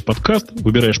 «Бродкаст/подкаст»,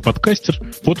 выбираешь «Подкастер»,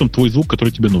 вот он твой звук, который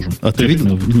тебе нужен. А ты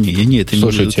видел? Не, это не.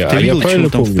 Слушайте, ты видел, я правильно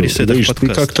там помню? в пресетах Видишь, ты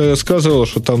подкаст? как-то рассказывал,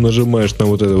 что там нажимаешь на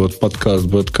вот этот вот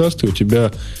подкаст, и у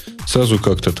тебя сразу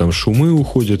как-то там шумы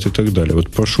уходят и так далее.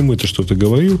 Вот про шумы ты что-то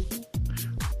говорил?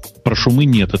 Про шумы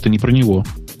нет, это не про него.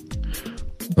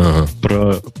 Ага.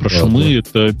 Про шумы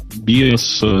это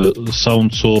BS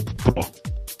SoundSoap Pro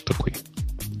такой.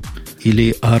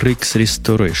 Или RX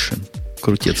Restoration.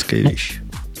 Крутецкая вещь.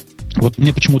 Вот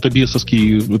мне почему-то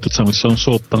BS-овский этот самый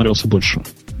SoundSoap понравился больше.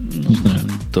 Не знаю.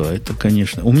 Да, это,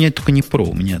 конечно. У меня только не Pro,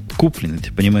 у меня купленный,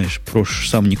 ты понимаешь. Pro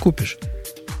сам не купишь.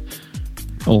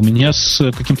 А у меня с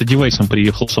каким-то девайсом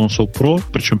приехал SoundSoap Pro,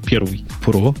 причем первый.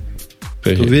 Pro?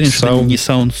 Ты уверен, что не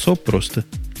SoundSoap просто?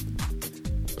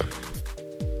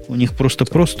 У них просто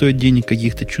Pro стоит денег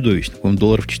каких-то чудовищных.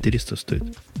 По-моему, $400 стоит.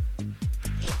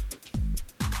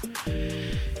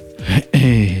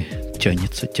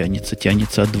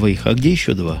 Тянется от двоих. А где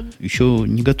еще два? Еще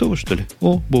не готовы, что ли?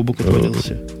 О, Бобук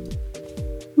отвалился.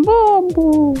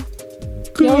 Бобу!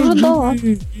 Я уже дала.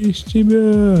 Из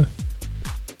тебя.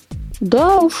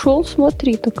 Да, ушел,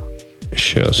 смотри так.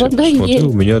 Сейчас я посмотрю,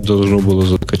 у меня должно было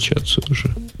закачаться уже.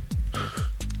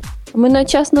 Мы на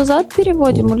час назад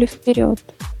переводим или вперед?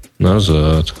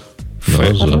 Назад.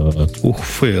 Ух,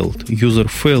 failed. User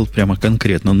failed прямо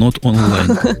конкретно. Not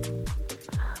online.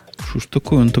 Что ж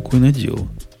такое он такой наделал?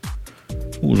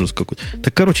 Ужас какой-то.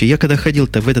 Так, короче, я когда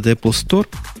ходил-то в этот Apple Store,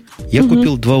 я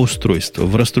купил два устройства.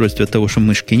 В расстройстве от того, что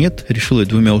мышки нет, решил ее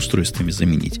двумя устройствами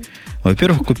заменить.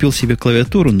 Во-первых, купил себе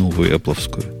клавиатуру новую,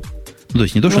 Apple'овскую. Ну, то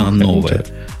есть не то, что она новая,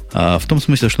 а в том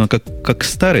смысле, что она как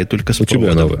старая, только с проводом.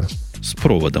 У тебя новая. С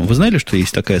проводом. Вы знали, что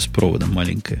есть такая с проводом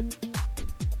маленькая?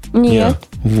 Нет.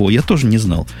 Во, я тоже не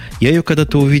знал. Я ее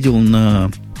когда-то увидел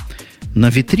на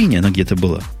витрине, она где-то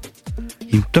была.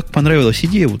 И так понравилась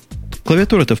идея. Вот,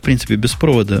 клавиатура-то, в принципе, без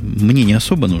провода мне не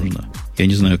особо нужна. Я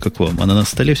не знаю, как вам. Она на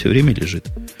столе все время лежит.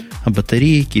 А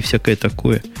батарейки и всякое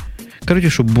такое. Короче,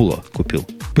 чтобы была купил.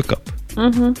 Бэкап.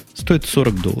 Угу. Стоит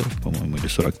 $40, по-моему, или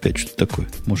 45, что-то такое.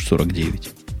 Может,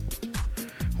 49.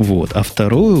 Вот. А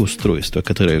второе устройство,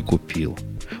 которое я купил...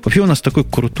 Вообще у нас такой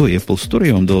крутой Apple Store,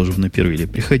 я вам доложу на первиле.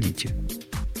 Приходите.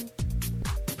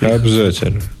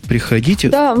 Обязательно. Приходите.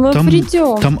 Да, мы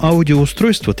придем. Там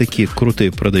аудиоустройства такие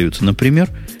крутые продаются. Например,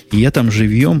 я там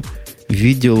живьем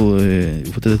видел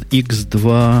вот этот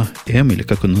X2M, или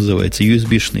как он называется,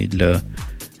 USB-шный для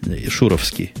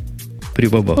шуровский. При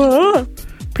бабах.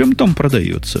 Прям там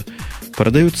продается.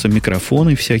 Продаются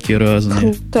микрофоны всякие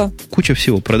разные. Круто. Куча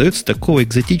всего продается такого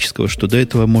экзотического, что до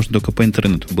этого можно только по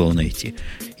интернету было найти.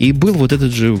 И был вот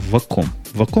этот же Wacom.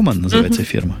 Wacom называется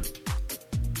фирма.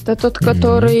 Это тот,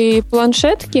 который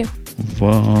планшетки?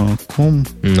 Wacom.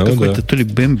 Какой-то то ли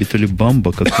Бэмби, то ли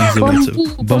Бамба, как это называется.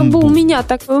 Бамбу. У меня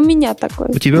такой.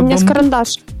 У тебя у меня с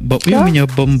карандашем. И у меня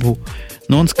бамбу.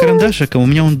 Но он с карандашиком, у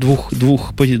меня он двух.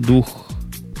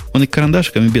 Он и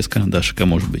карандашиком, и без карандашика,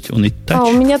 может быть. Он и тач.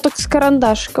 У меня только с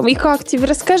карандашиком. И как тебе?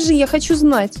 Расскажи, я хочу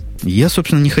знать. Я,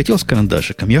 собственно, не хотел с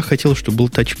карандашиком. Я хотел, чтобы был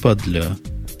тачпад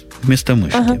вместо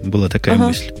мышки. Была такая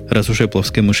мысль. Раз уж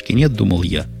Apple'овской мышки нет, думал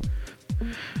я.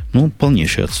 Ну,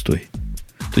 полнейший отстой.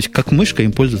 То есть, как мышкой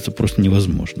им пользоваться просто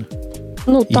невозможно.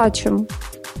 Тачем.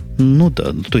 Ну,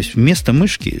 да. То есть, вместо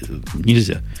мышки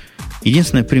нельзя.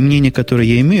 Единственное применение, которое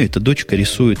я имею, это дочка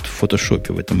рисует в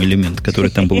фотошопе в этом элемент,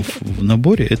 который там был в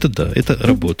наборе. Это да, это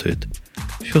работает.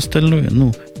 Все остальное,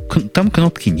 там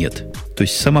кнопки нет. То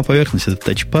есть сама поверхность это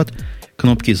тачпад,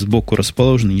 кнопки сбоку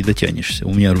расположены, не дотянешься.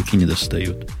 У меня руки не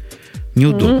достают.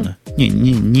 Неудобно.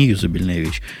 Не юзабельная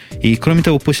вещь. И кроме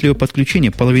того, после его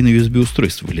подключения половина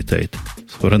USB-устройств вылетает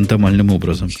рандомальным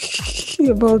образом.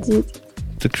 Обалдеть.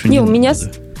 Так что у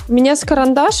меня с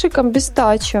карандашиком без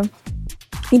тача.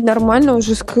 И нормально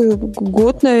уже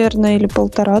год, наверное, или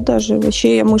полтора даже.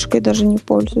 Вообще я мышкой даже не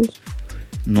пользуюсь.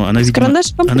 Но она,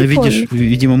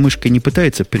 видимо, мышкой не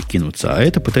пытается прикинуться, а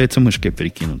это пытается мышкой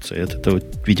прикинуться. Это вот,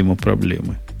 видимо,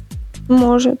 проблемы.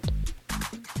 Может.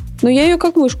 Но я ее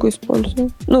как мышку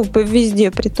использую. Везде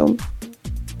при том.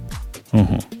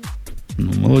 Ага.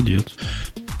 Молодец.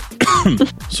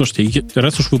 Слушайте,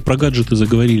 раз уж вы про гаджеты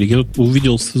заговорили, я тут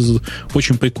увидел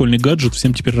очень прикольный гаджет,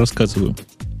 всем теперь рассказываю.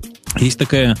 Есть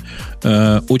такая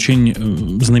очень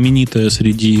знаменитая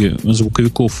среди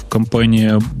звуковиков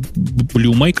компания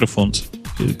Blue Microphones,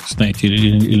 знаете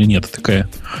или нет, такая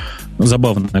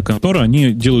забавная контора.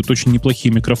 Они делают очень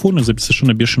неплохие микрофоны за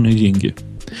совершенно бешеные деньги.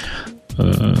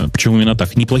 Почему именно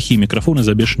так? Неплохие микрофоны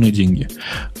за бешеные деньги.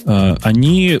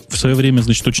 Они в свое время,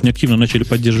 очень активно начали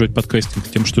поддерживать подкастинг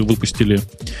тем, что выпустили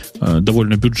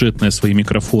довольно бюджетные свои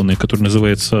микрофоны, который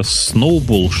называется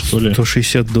Snowball, что ли?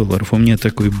 $160. У меня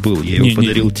такой был. Я его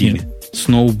подарил Диме.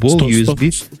 Snowball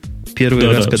USB. Первый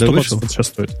раз, когда вышел. Сейчас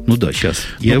стоит. Сейчас.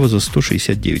 Я его за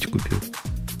 169 купил.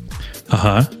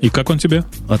 Ага. И как он тебе?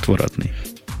 Отвратный.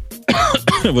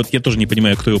 Вот я тоже не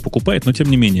понимаю, кто его покупает, но тем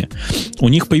не менее. У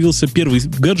них появился первый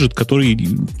гаджет,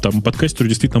 который там подкастеру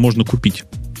действительно можно купить.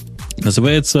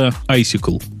 Называется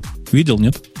Icicle. Видел,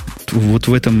 нет? Вот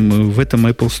в этом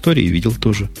Apple Store я видел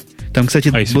тоже. Там, кстати,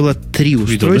 было 3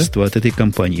 устройства от этой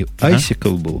компании.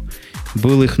 Icicle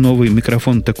был их новый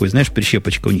микрофон такой, знаешь,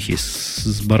 прищепочка у них есть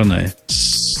сборная.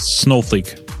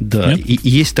 Snowflake. Да, и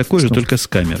есть такой же, только с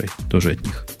камерой. Тоже от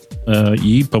них.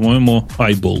 И, по-моему,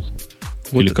 Eyeball.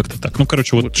 Или как-то так.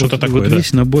 Что-то такое. Вот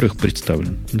весь набор их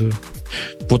представлен. Да.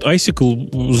 Вот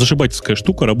Icicle, зашибательская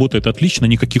штука, работает отлично,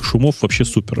 никаких шумов, вообще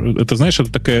супер. Это, знаешь,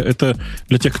 это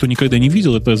для тех, кто никогда не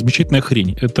видел, это замечательная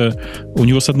хрень. Это у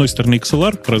него с одной стороны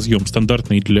XLR разъем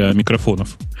стандартный для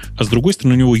микрофонов, а с другой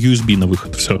стороны у него USB на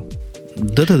выход. Все.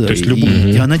 Да-да-да. То есть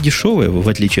и она дешевая, в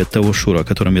отличие от того Шура, о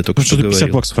котором я только что говорил.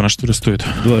 50 баксов она, что ли, стоит?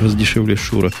 В 2 раза дешевле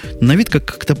Шура. На вид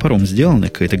как топором сделанная,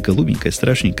 какая-то голубенькая,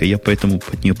 страшненькая. Я поэтому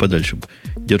от нее подальше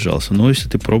держался. Но если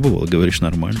ты пробовал, говоришь,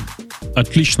 нормально.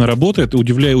 Отлично работает.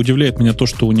 Удивляет меня то,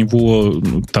 что у него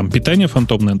там питание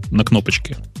фантомное на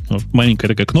кнопочке. Вот, маленькая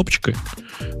такая кнопочка,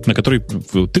 на которой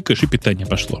тыкаешь, и питание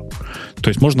пошло. То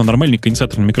есть можно нормальный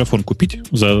конденсаторный микрофон купить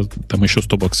за там еще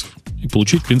 100 баксов и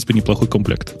получить, в принципе, неплохой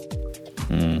комплект.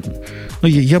 Ну,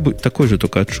 я бы такой же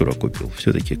только от Шура купил.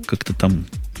 Все-таки как-то там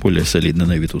более солидно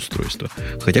на вид устройство.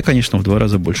 Хотя, конечно, в 2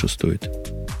 раза больше стоит.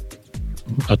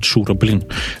 От Шура, блин.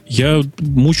 Я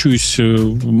мучаюсь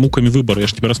муками выбора. Я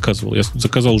же тебе рассказывал. Я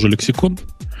заказал уже лексикон.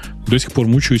 До сих пор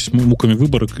мучаюсь муками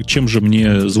выбора, чем же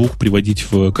мне звук приводить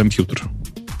в компьютер.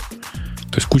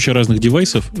 То есть куча разных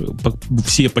девайсов.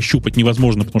 Все пощупать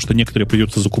невозможно, потому что некоторые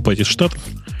придется закупать из Штатов,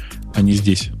 а не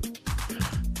здесь.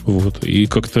 Вот. И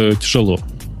как-то тяжело.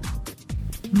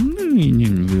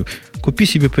 Купи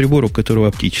себе прибор, у которого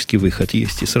оптический выход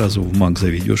есть, и сразу в Mac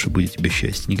заведешь, и будет тебе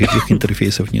счастье. Никаких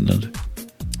интерфейсов не надо.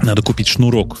 Надо купить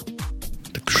шнурок.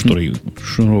 Так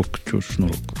шнурок, что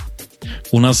шнурок?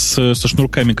 У нас со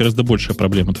шнурками гораздо большая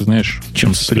проблема, ты знаешь,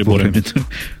 чем с приборами.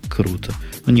 Круто.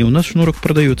 Не, у нас шнурок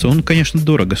продается. Он, конечно,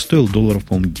 дорого стоил. Долларов,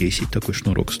 по-моему, 10 такой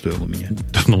шнурок стоил у меня.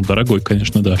 Ну, дорогой,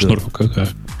 конечно, да. Шнурок какая.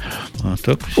 А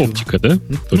так все. Оптика, да?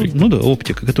 Ну да,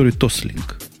 оптика, который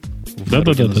Тослинг. Да.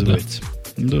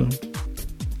 Да.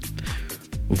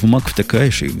 В Mac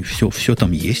втыкаешь, и все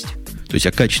там есть. То есть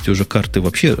о качестве уже карты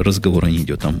вообще разговора не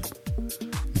идет. Там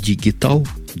дигитал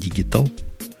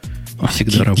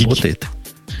всегда работает.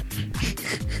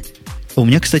 У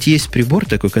меня, кстати, есть прибор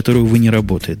такой, который, увы, не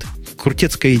работает.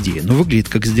 Крутецкая идея, но выглядит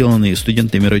как сделанный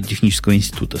студентами радиотехнического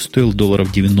института. Стоил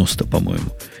долларов 90,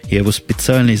 по-моему. Я его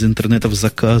специально из интернетов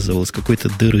заказывал, с какой-то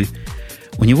дыры.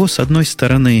 У него, с одной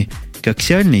стороны,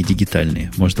 коаксиальные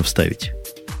дигитальные можно вставить.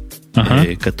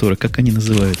 Которые, как они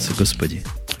называются, господи?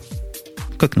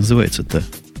 Как называется-то?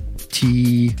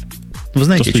 Вы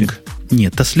знаете, Тослинг?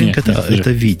 Нет, Тослинг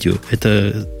это видео,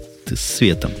 это с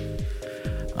светом.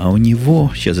 А у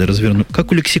него, сейчас я разверну,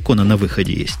 как у лексикона на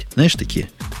выходе есть. Знаешь такие?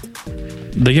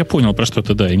 Да я понял про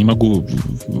что-то, да. Я не могу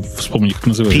вспомнить, как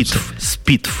называется.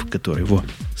 Спитв, который,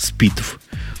 Спитв.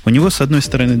 У него с одной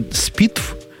стороны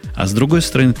Спитв, а с другой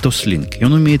стороны Тослинг. И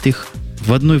он умеет их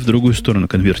в одну и в другую сторону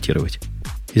конвертировать.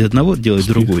 Из одного делать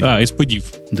другой. SPDIF.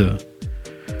 Да.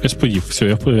 SPDIF, все,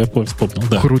 я вспомнил,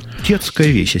 да. Крутецкая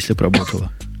вещь, если б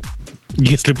работала.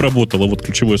 Если б работала, вот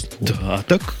ключевое слово. Да, а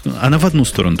так она в одну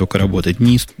сторону только работает.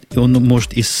 Он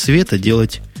может из света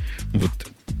делать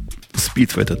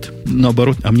спид в этот.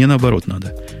 Наоборот, а мне наоборот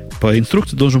надо. По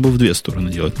инструкции должен был в 2 стороны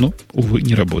делать, но, увы,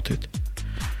 не работает.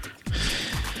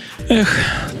 Эх,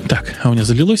 так, а у меня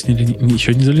залилось или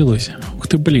ничего не залилось? Ух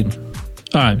ты, блин.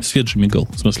 Свет же мигал.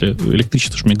 В смысле,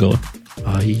 электричество же мигало.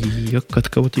 А я от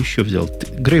кого-то еще взял.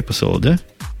 Грей посылал, да?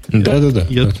 Да.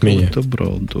 Я от кого-то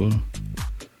брал, да.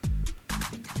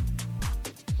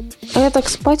 А я так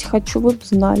спать хочу, вы бы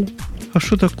знали. А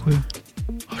что такое?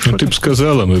 Ты бы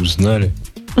сказала, мы бы знали.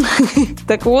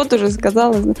 Так вот, уже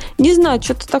сказала. Не знаю,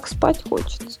 что-то так спать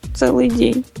хочется целый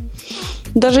день.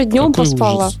 Даже днем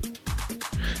поспала. Ужас.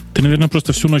 Ты, наверное,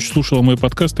 просто всю ночь слушала мои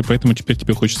подкасты, поэтому теперь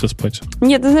тебе хочется спать.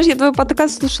 Нет, ты знаешь, я твой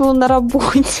подкаст слушала на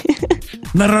работе.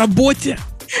 На работе?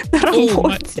 На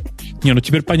работе. Не, ну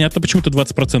теперь понятно, почему ты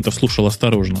 20% слушал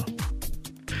осторожно.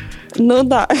 Ну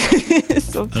да.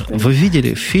 Вы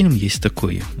видели, фильм есть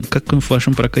такой, как он в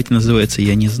вашем прокате называется,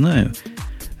 я не знаю.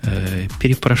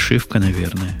 Перепрошивка,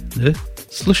 наверное. Да?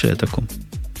 Слышали о таком?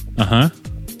 Ага.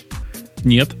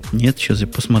 Нет, сейчас я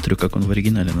посмотрю, как он в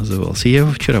оригинале назывался. Я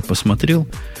его вчера посмотрел.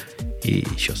 И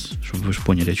сейчас, чтобы вы же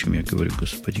поняли, о чем я говорю.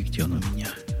 Господи, где он у меня?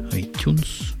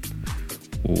 iTunes.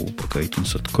 Пока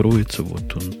iTunes откроется,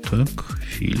 вот он так.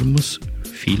 Фильмс,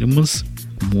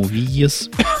 Movies.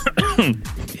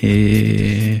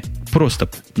 Просто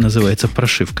называется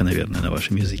прошивка, наверное, на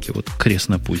вашем языке. Вот крест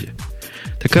на пузе.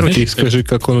 Так, короче, скажи,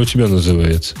 как он у тебя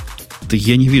называется. Да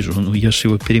я не вижу, я же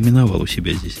его переименовал у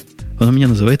себя здесь. Он у меня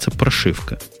называется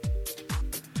прошивка.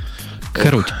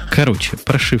 Короче,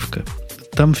 прошивка.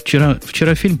 Там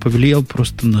вчера фильм повлиял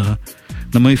просто на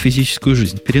мою физическую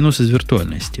жизнь. Перенос из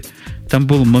виртуальности. Там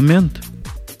был момент,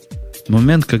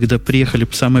 когда приехали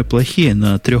самые плохие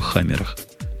на 3 хаммерах.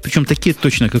 Причем такие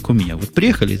точно, как у меня. Вот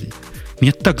приехали,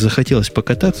 мне так захотелось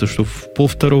покататься, что в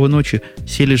 1:30 ночи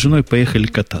сели с женой, поехали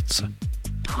кататься.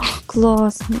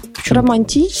 Классно. Причем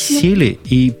романтично. Сели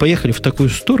и поехали в такую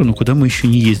сторону, куда мы еще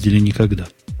не ездили никогда.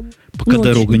 Пока ночью.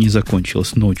 Дорога не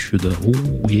закончилась. Ночью, да.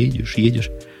 Едешь.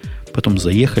 Потом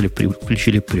заехали,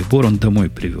 включили прибор, он домой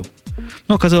привел.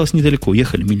 Но оказалось недалеко.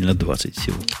 Ехали миль на 20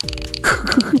 всего.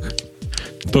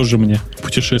 Тоже мне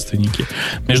путешественники.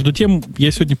 Между тем,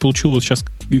 я сегодня получил вот сейчас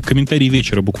комментарий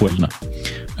вечера буквально.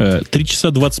 3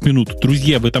 часа 20 минут.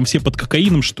 Друзья, вы там все под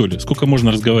кокаином, что ли? Сколько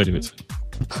можно разговаривать?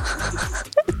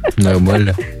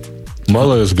 Нормально.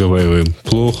 Мало разговариваем,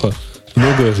 плохо.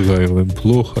 Много разговариваем,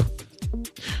 плохо.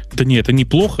 Да нет, это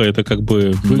неплохо, это как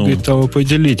бы... Вы, говорит, там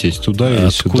определитесь, туда или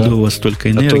сюда. Откуда у вас столько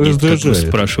энергии, как бы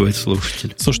спрашивает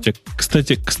слушатель. Слушайте,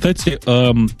 кстати,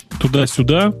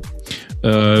 туда-сюда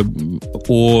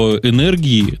о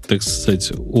энергии, так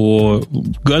сказать, о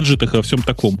гаджетах и о всем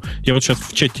таком. Я вот сейчас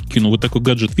в чате кину. Вы такой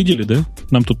гаджет видели, да?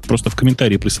 Нам тут просто в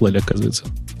комментарии присылали, оказывается.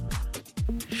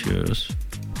 Сейчас.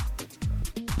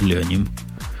 Глянем.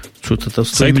 Что-то с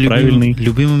Сайт твоими правильный.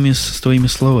 любимыми с твоими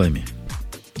словами.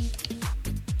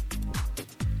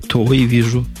 Той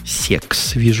вижу,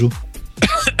 секс вижу.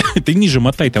 Ты ниже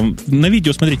мотай, там на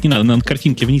видео смотреть не надо, на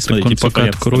картинке вниз так смотреть. Он пока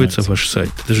откроется ваш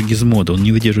сайт. Это же гизмодо, он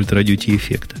не выдерживает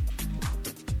радиоти-эффекта.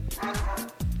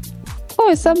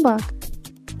 Ой, собак.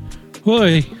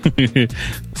 Ой,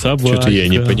 собака. Что-то я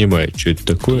не понимаю, что это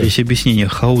такое. Здесь объяснение.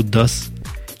 How does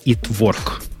it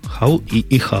work? How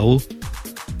и how.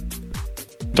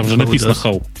 Там же написано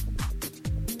how.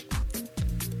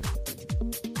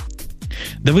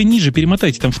 Да вы ниже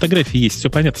перемотайте, там фотографии есть, все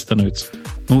понятно становится.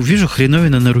 Ну, вижу,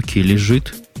 хреновина на руке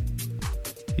лежит.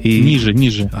 И...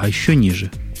 Ниже. А, еще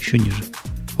ниже.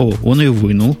 О, он ее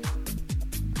вынул.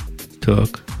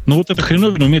 Так. Ну, вот эта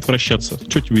хреновина умеет вращаться.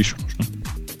 Что тебе еще нужно?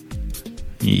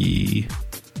 И...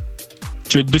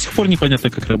 Что, до сих пор непонятно,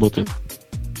 как работает?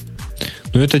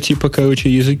 Ну, это типа,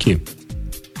 короче, языки.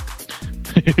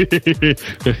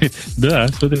 Да,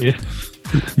 смотри.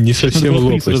 Не совсем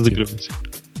лопасти.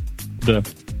 Да.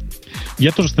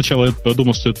 Я тоже сначала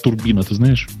подумал, что это турбина, ты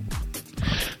знаешь?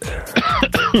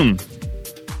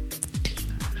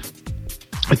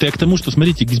 Это я к тому, что,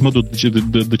 смотрите, Gizmodo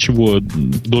до чего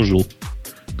дожил.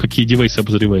 Какие девайсы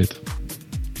обозревает.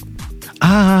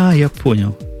 Я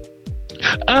понял.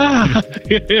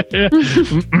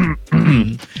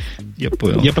 Я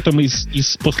понял. Я потом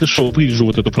после шоу вырежу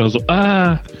вот эту фразу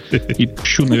и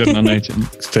пущу, наверное, на эти.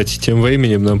 Кстати, тем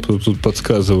временем нам тут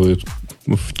подсказывают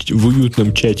в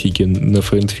уютном чатике на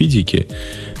френдфидике,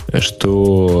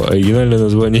 что оригинальное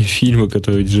название фильма,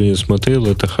 который Женя смотрел,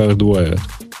 это Hardwired.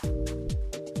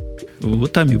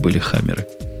 Вот там и были хаммеры.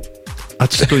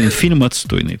 Отстойный. Фильм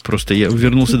отстойный. Просто я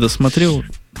вернулся, досмотрел.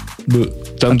 Ну,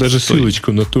 там даже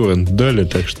ссылочку на торрент дали,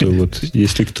 так что вот,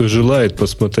 если кто желает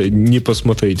посмотреть, не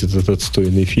посмотреть этот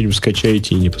отстойный фильм,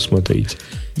 скачайте и не посмотрите.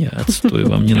 Не, отстой,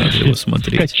 вам не надо его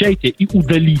смотреть. Скачайте и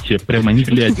удалите, прямо не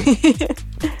глядя.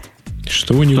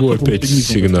 Что у него опять с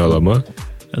сигналом, а?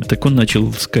 Так он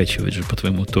начал скачивать же по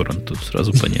твоему торренту,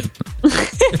 сразу понятно.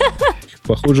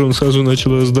 Похоже, он сразу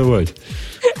начал раздавать.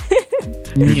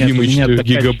 Любимый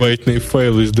 4-гигабайтный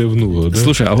файл из DevNull, да?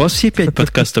 Слушай, а у вас все 5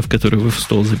 подкастов, которые вы в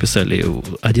стол записали,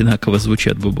 одинаково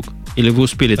звучат, Бубук? Или вы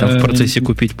успели там в процессе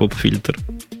купить поп-фильтр?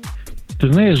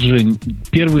 Ты знаешь, Жень,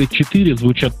 первые 4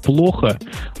 звучат плохо,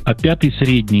 а 5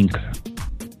 средненько.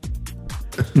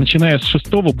 Начиная с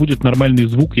 6 будет нормальный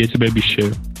звук, я тебе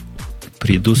обещаю.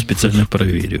 Приду, специально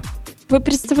проверю. Вы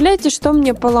представляете, что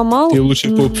мне поломал? Ты лучше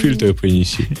поп-фильтр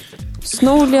принеси.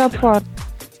 Snow Leopard.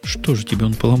 Что же тебе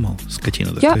он поломал,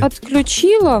 скотина такая? Я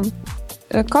отключила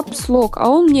Caps Lock, а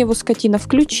он мне его, скотина,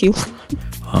 включил.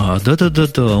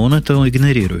 Да, он это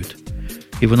игнорирует.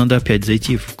 Его надо опять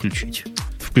зайти и включить.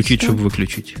 Включить, чтобы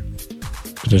выключить.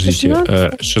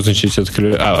 Подождите, что значит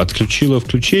отключила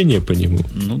включение по нему?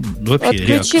 Ну,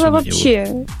 вообще. Отключила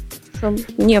вообще, чтобы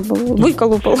не было.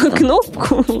 Выколупала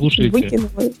кнопку,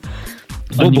 выкинула.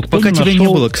 Бобук, пока тебя не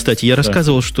было, кстати, я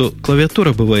рассказывал, что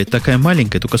клавиатура бывает такая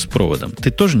маленькая, только с проводом. Ты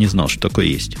тоже не знал, что такое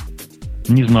есть?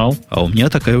 Не знал. А у меня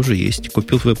такая уже есть.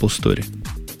 Купил в Apple Store.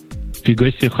 Фига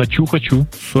себе, хочу.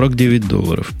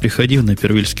 $49. Приходи на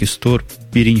Первильский стор,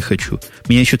 бери, не хочу.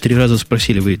 Меня еще 3 раза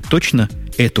спросили, вы точно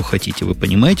эту хотите? Вы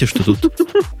понимаете, что тут...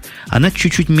 Она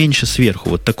чуть-чуть меньше сверху,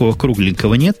 вот такого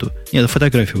кругленького нету. Я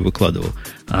фотографию выкладывал.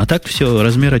 А так все,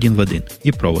 размер 1 в 1.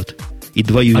 И провод. И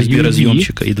 2 USB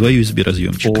разъемчика.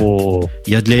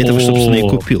 Я для этого, собственно, и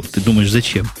купил. Ты думаешь,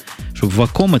 зачем? Чтобы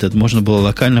вакуум этот можно было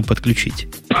локально подключить.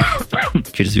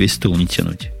 Через весь стол не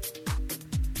тянуть.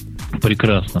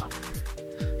 Прекрасно.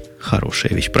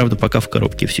 Хорошая вещь. Правда, пока в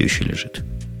коробке все еще лежит.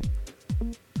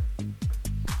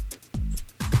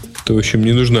 То, в общем,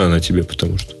 не нужна она тебе,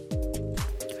 потому что...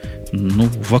 Ну,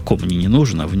 вакуум мне не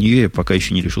нужен, а в нее я пока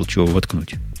еще не решил, чего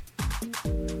воткнуть.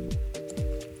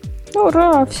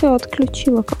 Ура, все,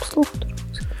 отключила капслок.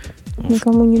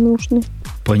 Никому не нужны.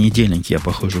 В понедельник я,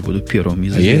 похоже, буду первым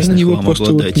из я на него вам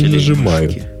просто вот не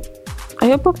нажимаю. А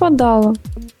я попадала.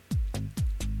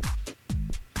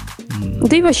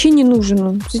 Да и вообще не нужен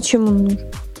он. Зачем он нужен?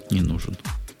 Не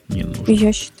нужен.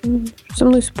 Я считаю, со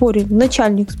мной спорили.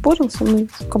 Начальник спорил со мной.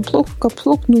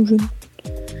 Капслок нужен.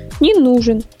 Не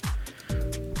нужен.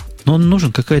 Но он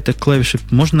нужен, какая-то клавиша.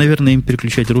 Можно, наверное, им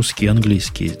переключать русский и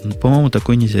английский. Но, по-моему,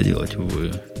 такое нельзя делать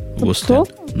в Остен.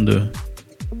 Да.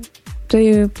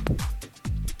 Ты...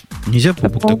 Нельзя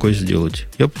пупок такой сделать.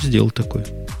 Я бы сделал такой.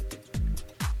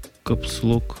 Caps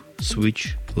Lock Switch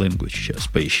Language. Сейчас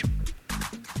поищем.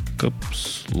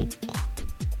 Caps Lock.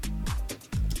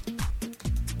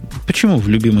 Почему в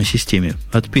любимой системе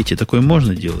от Пети такое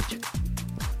можно делать?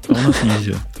 А у нас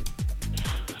нельзя.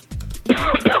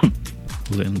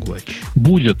 Language.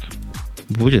 Будет.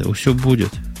 Будет? Все будет.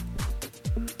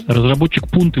 Разработчик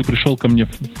Пунты пришел ко мне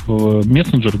в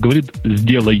мессенджер, говорит,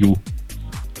 сделаю.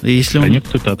 Если он... Конец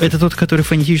цитаты. Это тот, который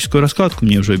фонетическую раскладку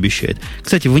мне уже обещает.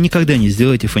 Кстати, вы никогда не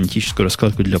сделаете фонетическую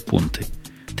раскладку для Пунты.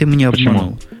 Ты меня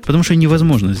обманул. Потому что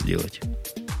невозможно сделать.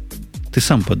 Ты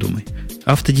сам подумай.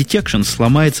 Автодетекшн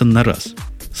сломается на раз.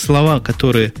 Слова,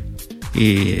 которые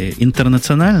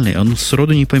интернациональные, он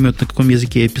сроду не поймет, на каком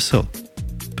языке я писал.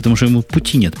 Потому что ему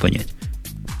пути нет понять.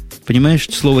 Понимаешь,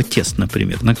 слово тест,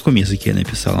 например. На каком языке я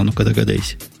написал? А ну-ка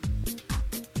догадайся.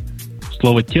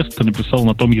 Слово тест ты написал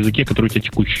на том языке, который у тебя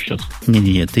текущий сейчас.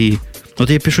 Не-не-не, ты... Вот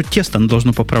я пишу тест, оно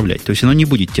должно поправлять. То есть оно не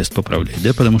будет тест поправлять,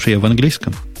 да? Потому что я в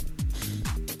английском.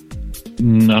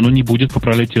 Оно не будет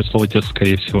поправлять тебе слово тест,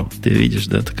 скорее всего. Ты видишь,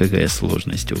 да, какая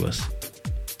сложность у вас.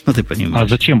 Ну, ты понимаешь. А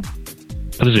зачем?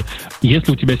 Подожди,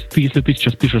 если ты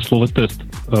сейчас пишешь слово тест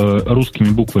русскими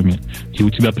буквами, и у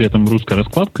тебя при этом русская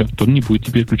раскладка, то он не будет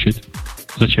тебе переключать.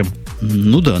 Зачем?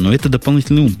 Ну да, но это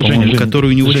дополнительный ум, по-моему, который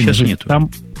у него сейчас нету.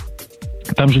 Там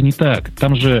же не так.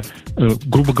 Там же,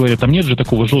 грубо говоря, там нет же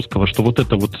такого жесткого, что вот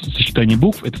это вот сочетание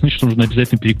букв, это значит, что нужно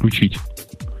обязательно переключить.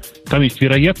 Там есть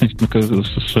вероятность,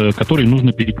 с которой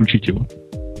нужно переключить его.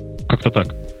 Как-то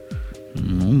так.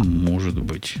 Ну, может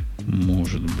быть. Ну,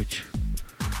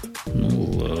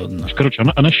 ладно. Короче,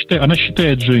 она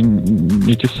считает же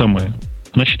эти самые...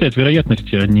 Она считает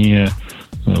вероятности, а не...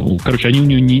 Короче, они у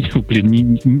нее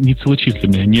не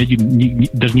целочисленные. Ни один,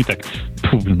 даже не так.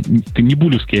 Ты не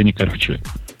булевские, они, короче.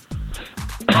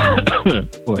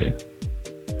 Ой.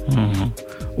 Ага.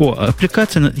 О,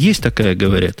 аппликация есть такая,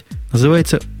 говорят.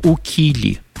 Называется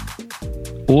Укили.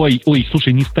 Ой,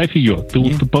 слушай, не ставь ее.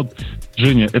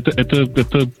 Женя,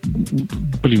 это,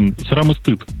 срам и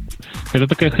стыд. Это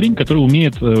такая хрень, которая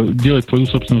умеет делать твою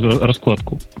собственную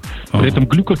раскладку. При этом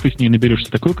глюков ты с ней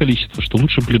наберешься такое количество, что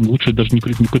лучше даже не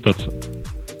пытаться.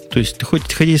 То есть ты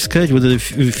хотите сказать, вот это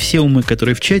все умы,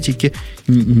 которые в чатике,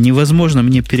 невозможно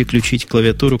мне переключить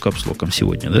клавиатуру капслоком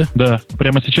сегодня, да? Да,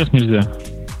 прямо сейчас нельзя.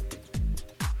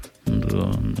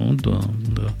 Да.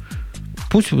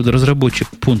 Пусть вот разработчик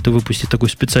Пунта выпустит такую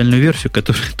специальную версию,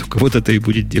 которая только вот это и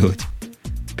будет делать.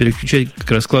 Переключать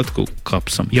раскладку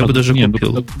капсом. Я бы даже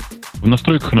купил. В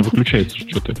настройках она выключается,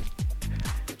 что ты.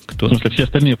 Кто? В смысле, все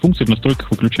остальные функции в настройках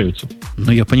выключаются.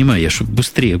 Ну, я понимаю, чтобы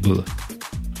быстрее было.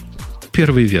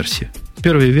 Первая версия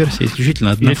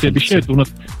исключительно одна функция.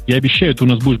 Я обещаю, ты у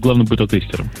нас будешь главным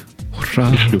бета-тестером.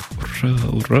 Ура.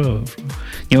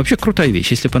 Не, вообще крутая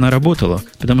вещь, если бы она работала,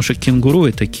 потому что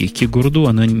кенгуру кигурду,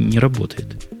 она не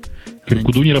работает.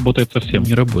 Кенгуру не работает совсем.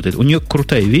 Не работает. У нее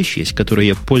крутая вещь есть, которой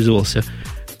я пользовался.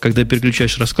 Когда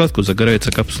переключаешь раскладку,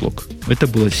 загорается капслок. Это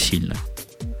было сильно.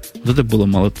 Вот это было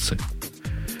молодцы.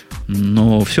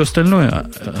 Но все остальное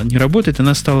не работает,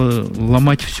 она стала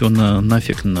ломать все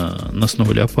нафиг на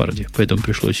снова леопарде. Поэтому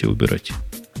пришлось ее убирать.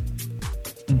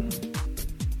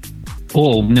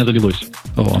 О, у меня залилось.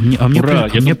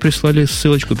 Мне прислали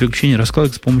ссылочку переключения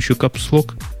раскладок с помощью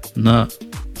капслок на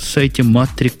сайте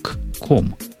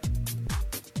matric.com.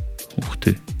 Ух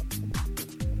ты.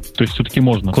 То есть все-таки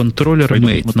можно. Контроллер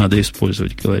Mate надо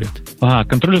использовать, говорят.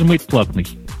 Контроллер Mate платный.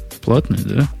 Платный,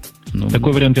 да?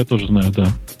 Такой вариант я тоже знаю,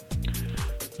 да.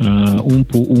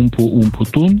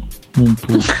 Умпу-тун.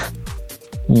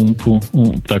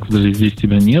 Так, подожди, здесь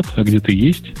тебя нет. А где ты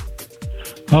есть?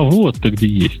 А вот ты где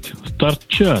есть.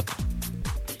 Старт-чат.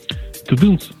 Ты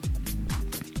дынс.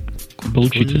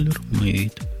 Получите.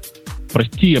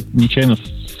 Прости, я нечаянно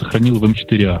сохранил в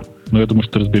М4А. Но я думаю,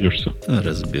 что ты разберешься.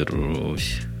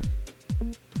 Разберусь.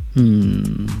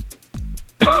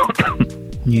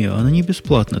 Не, она не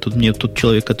бесплатная. Тут мне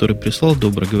человек, который прислал,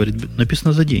 добро говорит,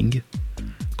 написано за деньги.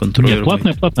 Нет,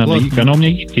 платная. Она у меня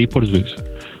есть, я ей пользуюсь.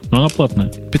 Но она платная.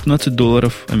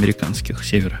 $15 американских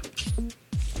севера.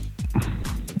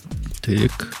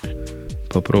 Так,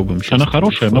 попробуем сейчас. Она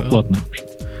хорошая, она платная.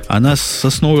 Она с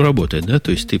основой работает, да?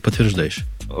 То есть ты подтверждаешь?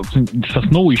 С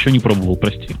основой еще не пробовал,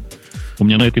 прости. У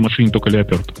меня на этой машине только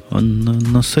Leopard. А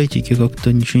на сайтике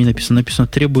как-то ничего не написано. Написано,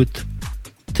 требует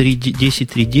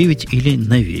 10.3.9 или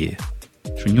новее.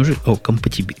 Что, неужели?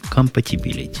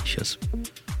 Compatibility. Сейчас.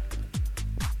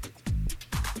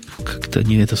 Как-то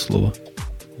не это слово.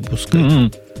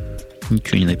 Пускай.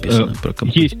 Ничего не написано про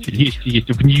compatibility. Есть.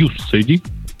 В News зайди.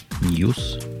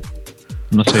 News.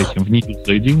 На сайте в News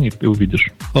зайди и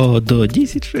увидишь. О, да,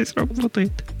 10.6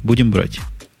 работает. Будем брать.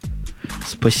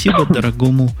 Спасибо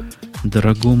дорогому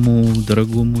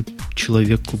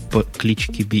человеку по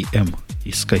кличке BM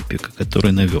из скайпика,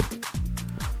 который навел.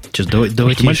 Сейчас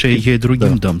давайте я и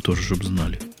другим дам тоже, чтобы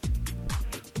знали.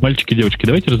 Мальчики, девочки,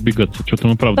 давайте разбегаться. Что-то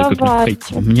мы правда как на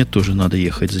скайпе. Мне тоже надо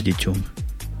ехать за детем.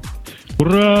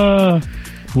 Ура!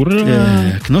 Ура!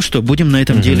 Так, ну что, будем на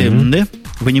этом деле. Да?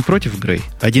 Вы не против, Грей?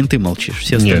 Один ты молчишь,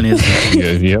 все остальные...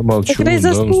 Нет, я молчу. Грей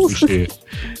заснул.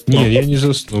 Нет, я не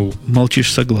заснул.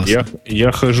 Молчишь согласно.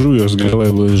 Я хожу и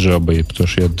разговариваю с жабой, потому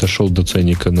что я дошел до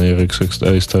ценника на RX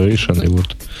Restoration, и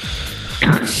вот...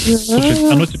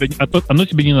 Слушай, оно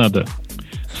тебе не надо.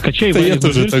 Скачай я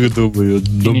тоже так думаю.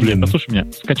 Блин. Послушай меня,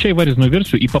 скачай вырезанную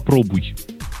версию и попробуй.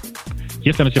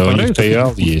 Если она тебе понравится...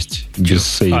 Триал есть, без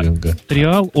сейвинга.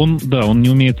 Триал, он не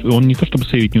умеет, он не то чтобы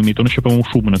сейвить не умеет, он еще, по-моему,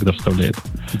 шум иногда вставляет.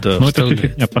 Да, но это все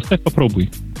фигня. Поставь,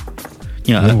 попробуй.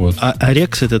 Не, а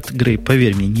Рекс этот, Грей,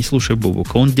 поверь мне, не слушай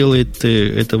Бобука, он делает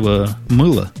этого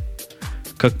мыла,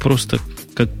 как просто,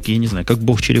 как, я не знаю, как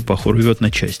бог черепаху рвет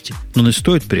на части. Но и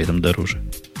стоит при этом дороже.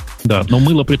 Да, но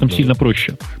мыло при этом сильно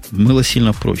проще. Мыло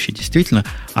сильно проще, действительно.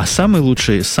 А самый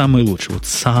лучший, вот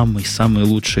самый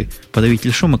лучший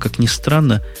подавитель шума, как ни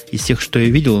странно, из тех, что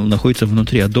я видел, находится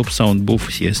внутри Adobe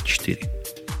Soundbooth CS4.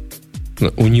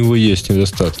 У него есть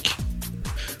недостатки.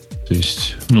 То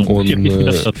есть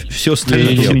все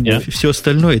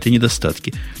остальное это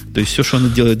недостатки. То есть все, что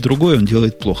он делает другое, он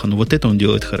делает плохо. Но вот это он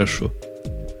делает хорошо.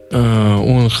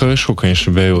 Он хорошо,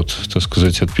 конечно, берет, так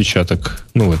сказать, отпечаток,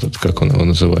 как он его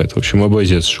называет, в общем,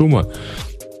 образец шума,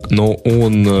 но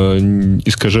он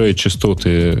искажает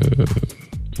частоты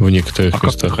в некоторых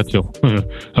местах. Как ты хотел?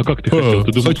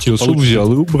 Ты думаешь, хотел, чтобы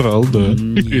взял и убрал, да.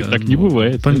 Так не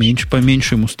бывает.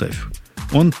 Поменьше ему ставь.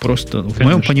 Он просто, в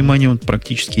моем понимании, он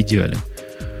практически идеален.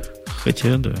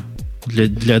 Хотя, да,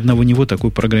 для одного него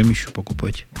такую программищу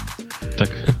покупать.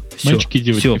 Так, мальчики и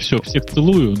девочки, всех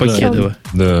целую. Покедово.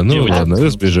 Да, ладно,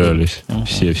 разбежались.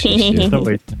 Все.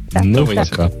 Давайте.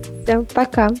 Пока. Все,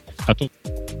 пока.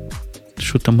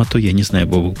 Что там, я не знаю,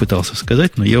 Бобок пытался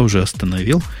сказать, но я уже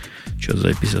остановил. Сейчас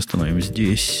запись остановим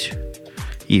здесь.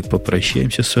 И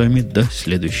попрощаемся с вами до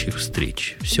следующих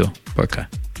встреч. Все, пока.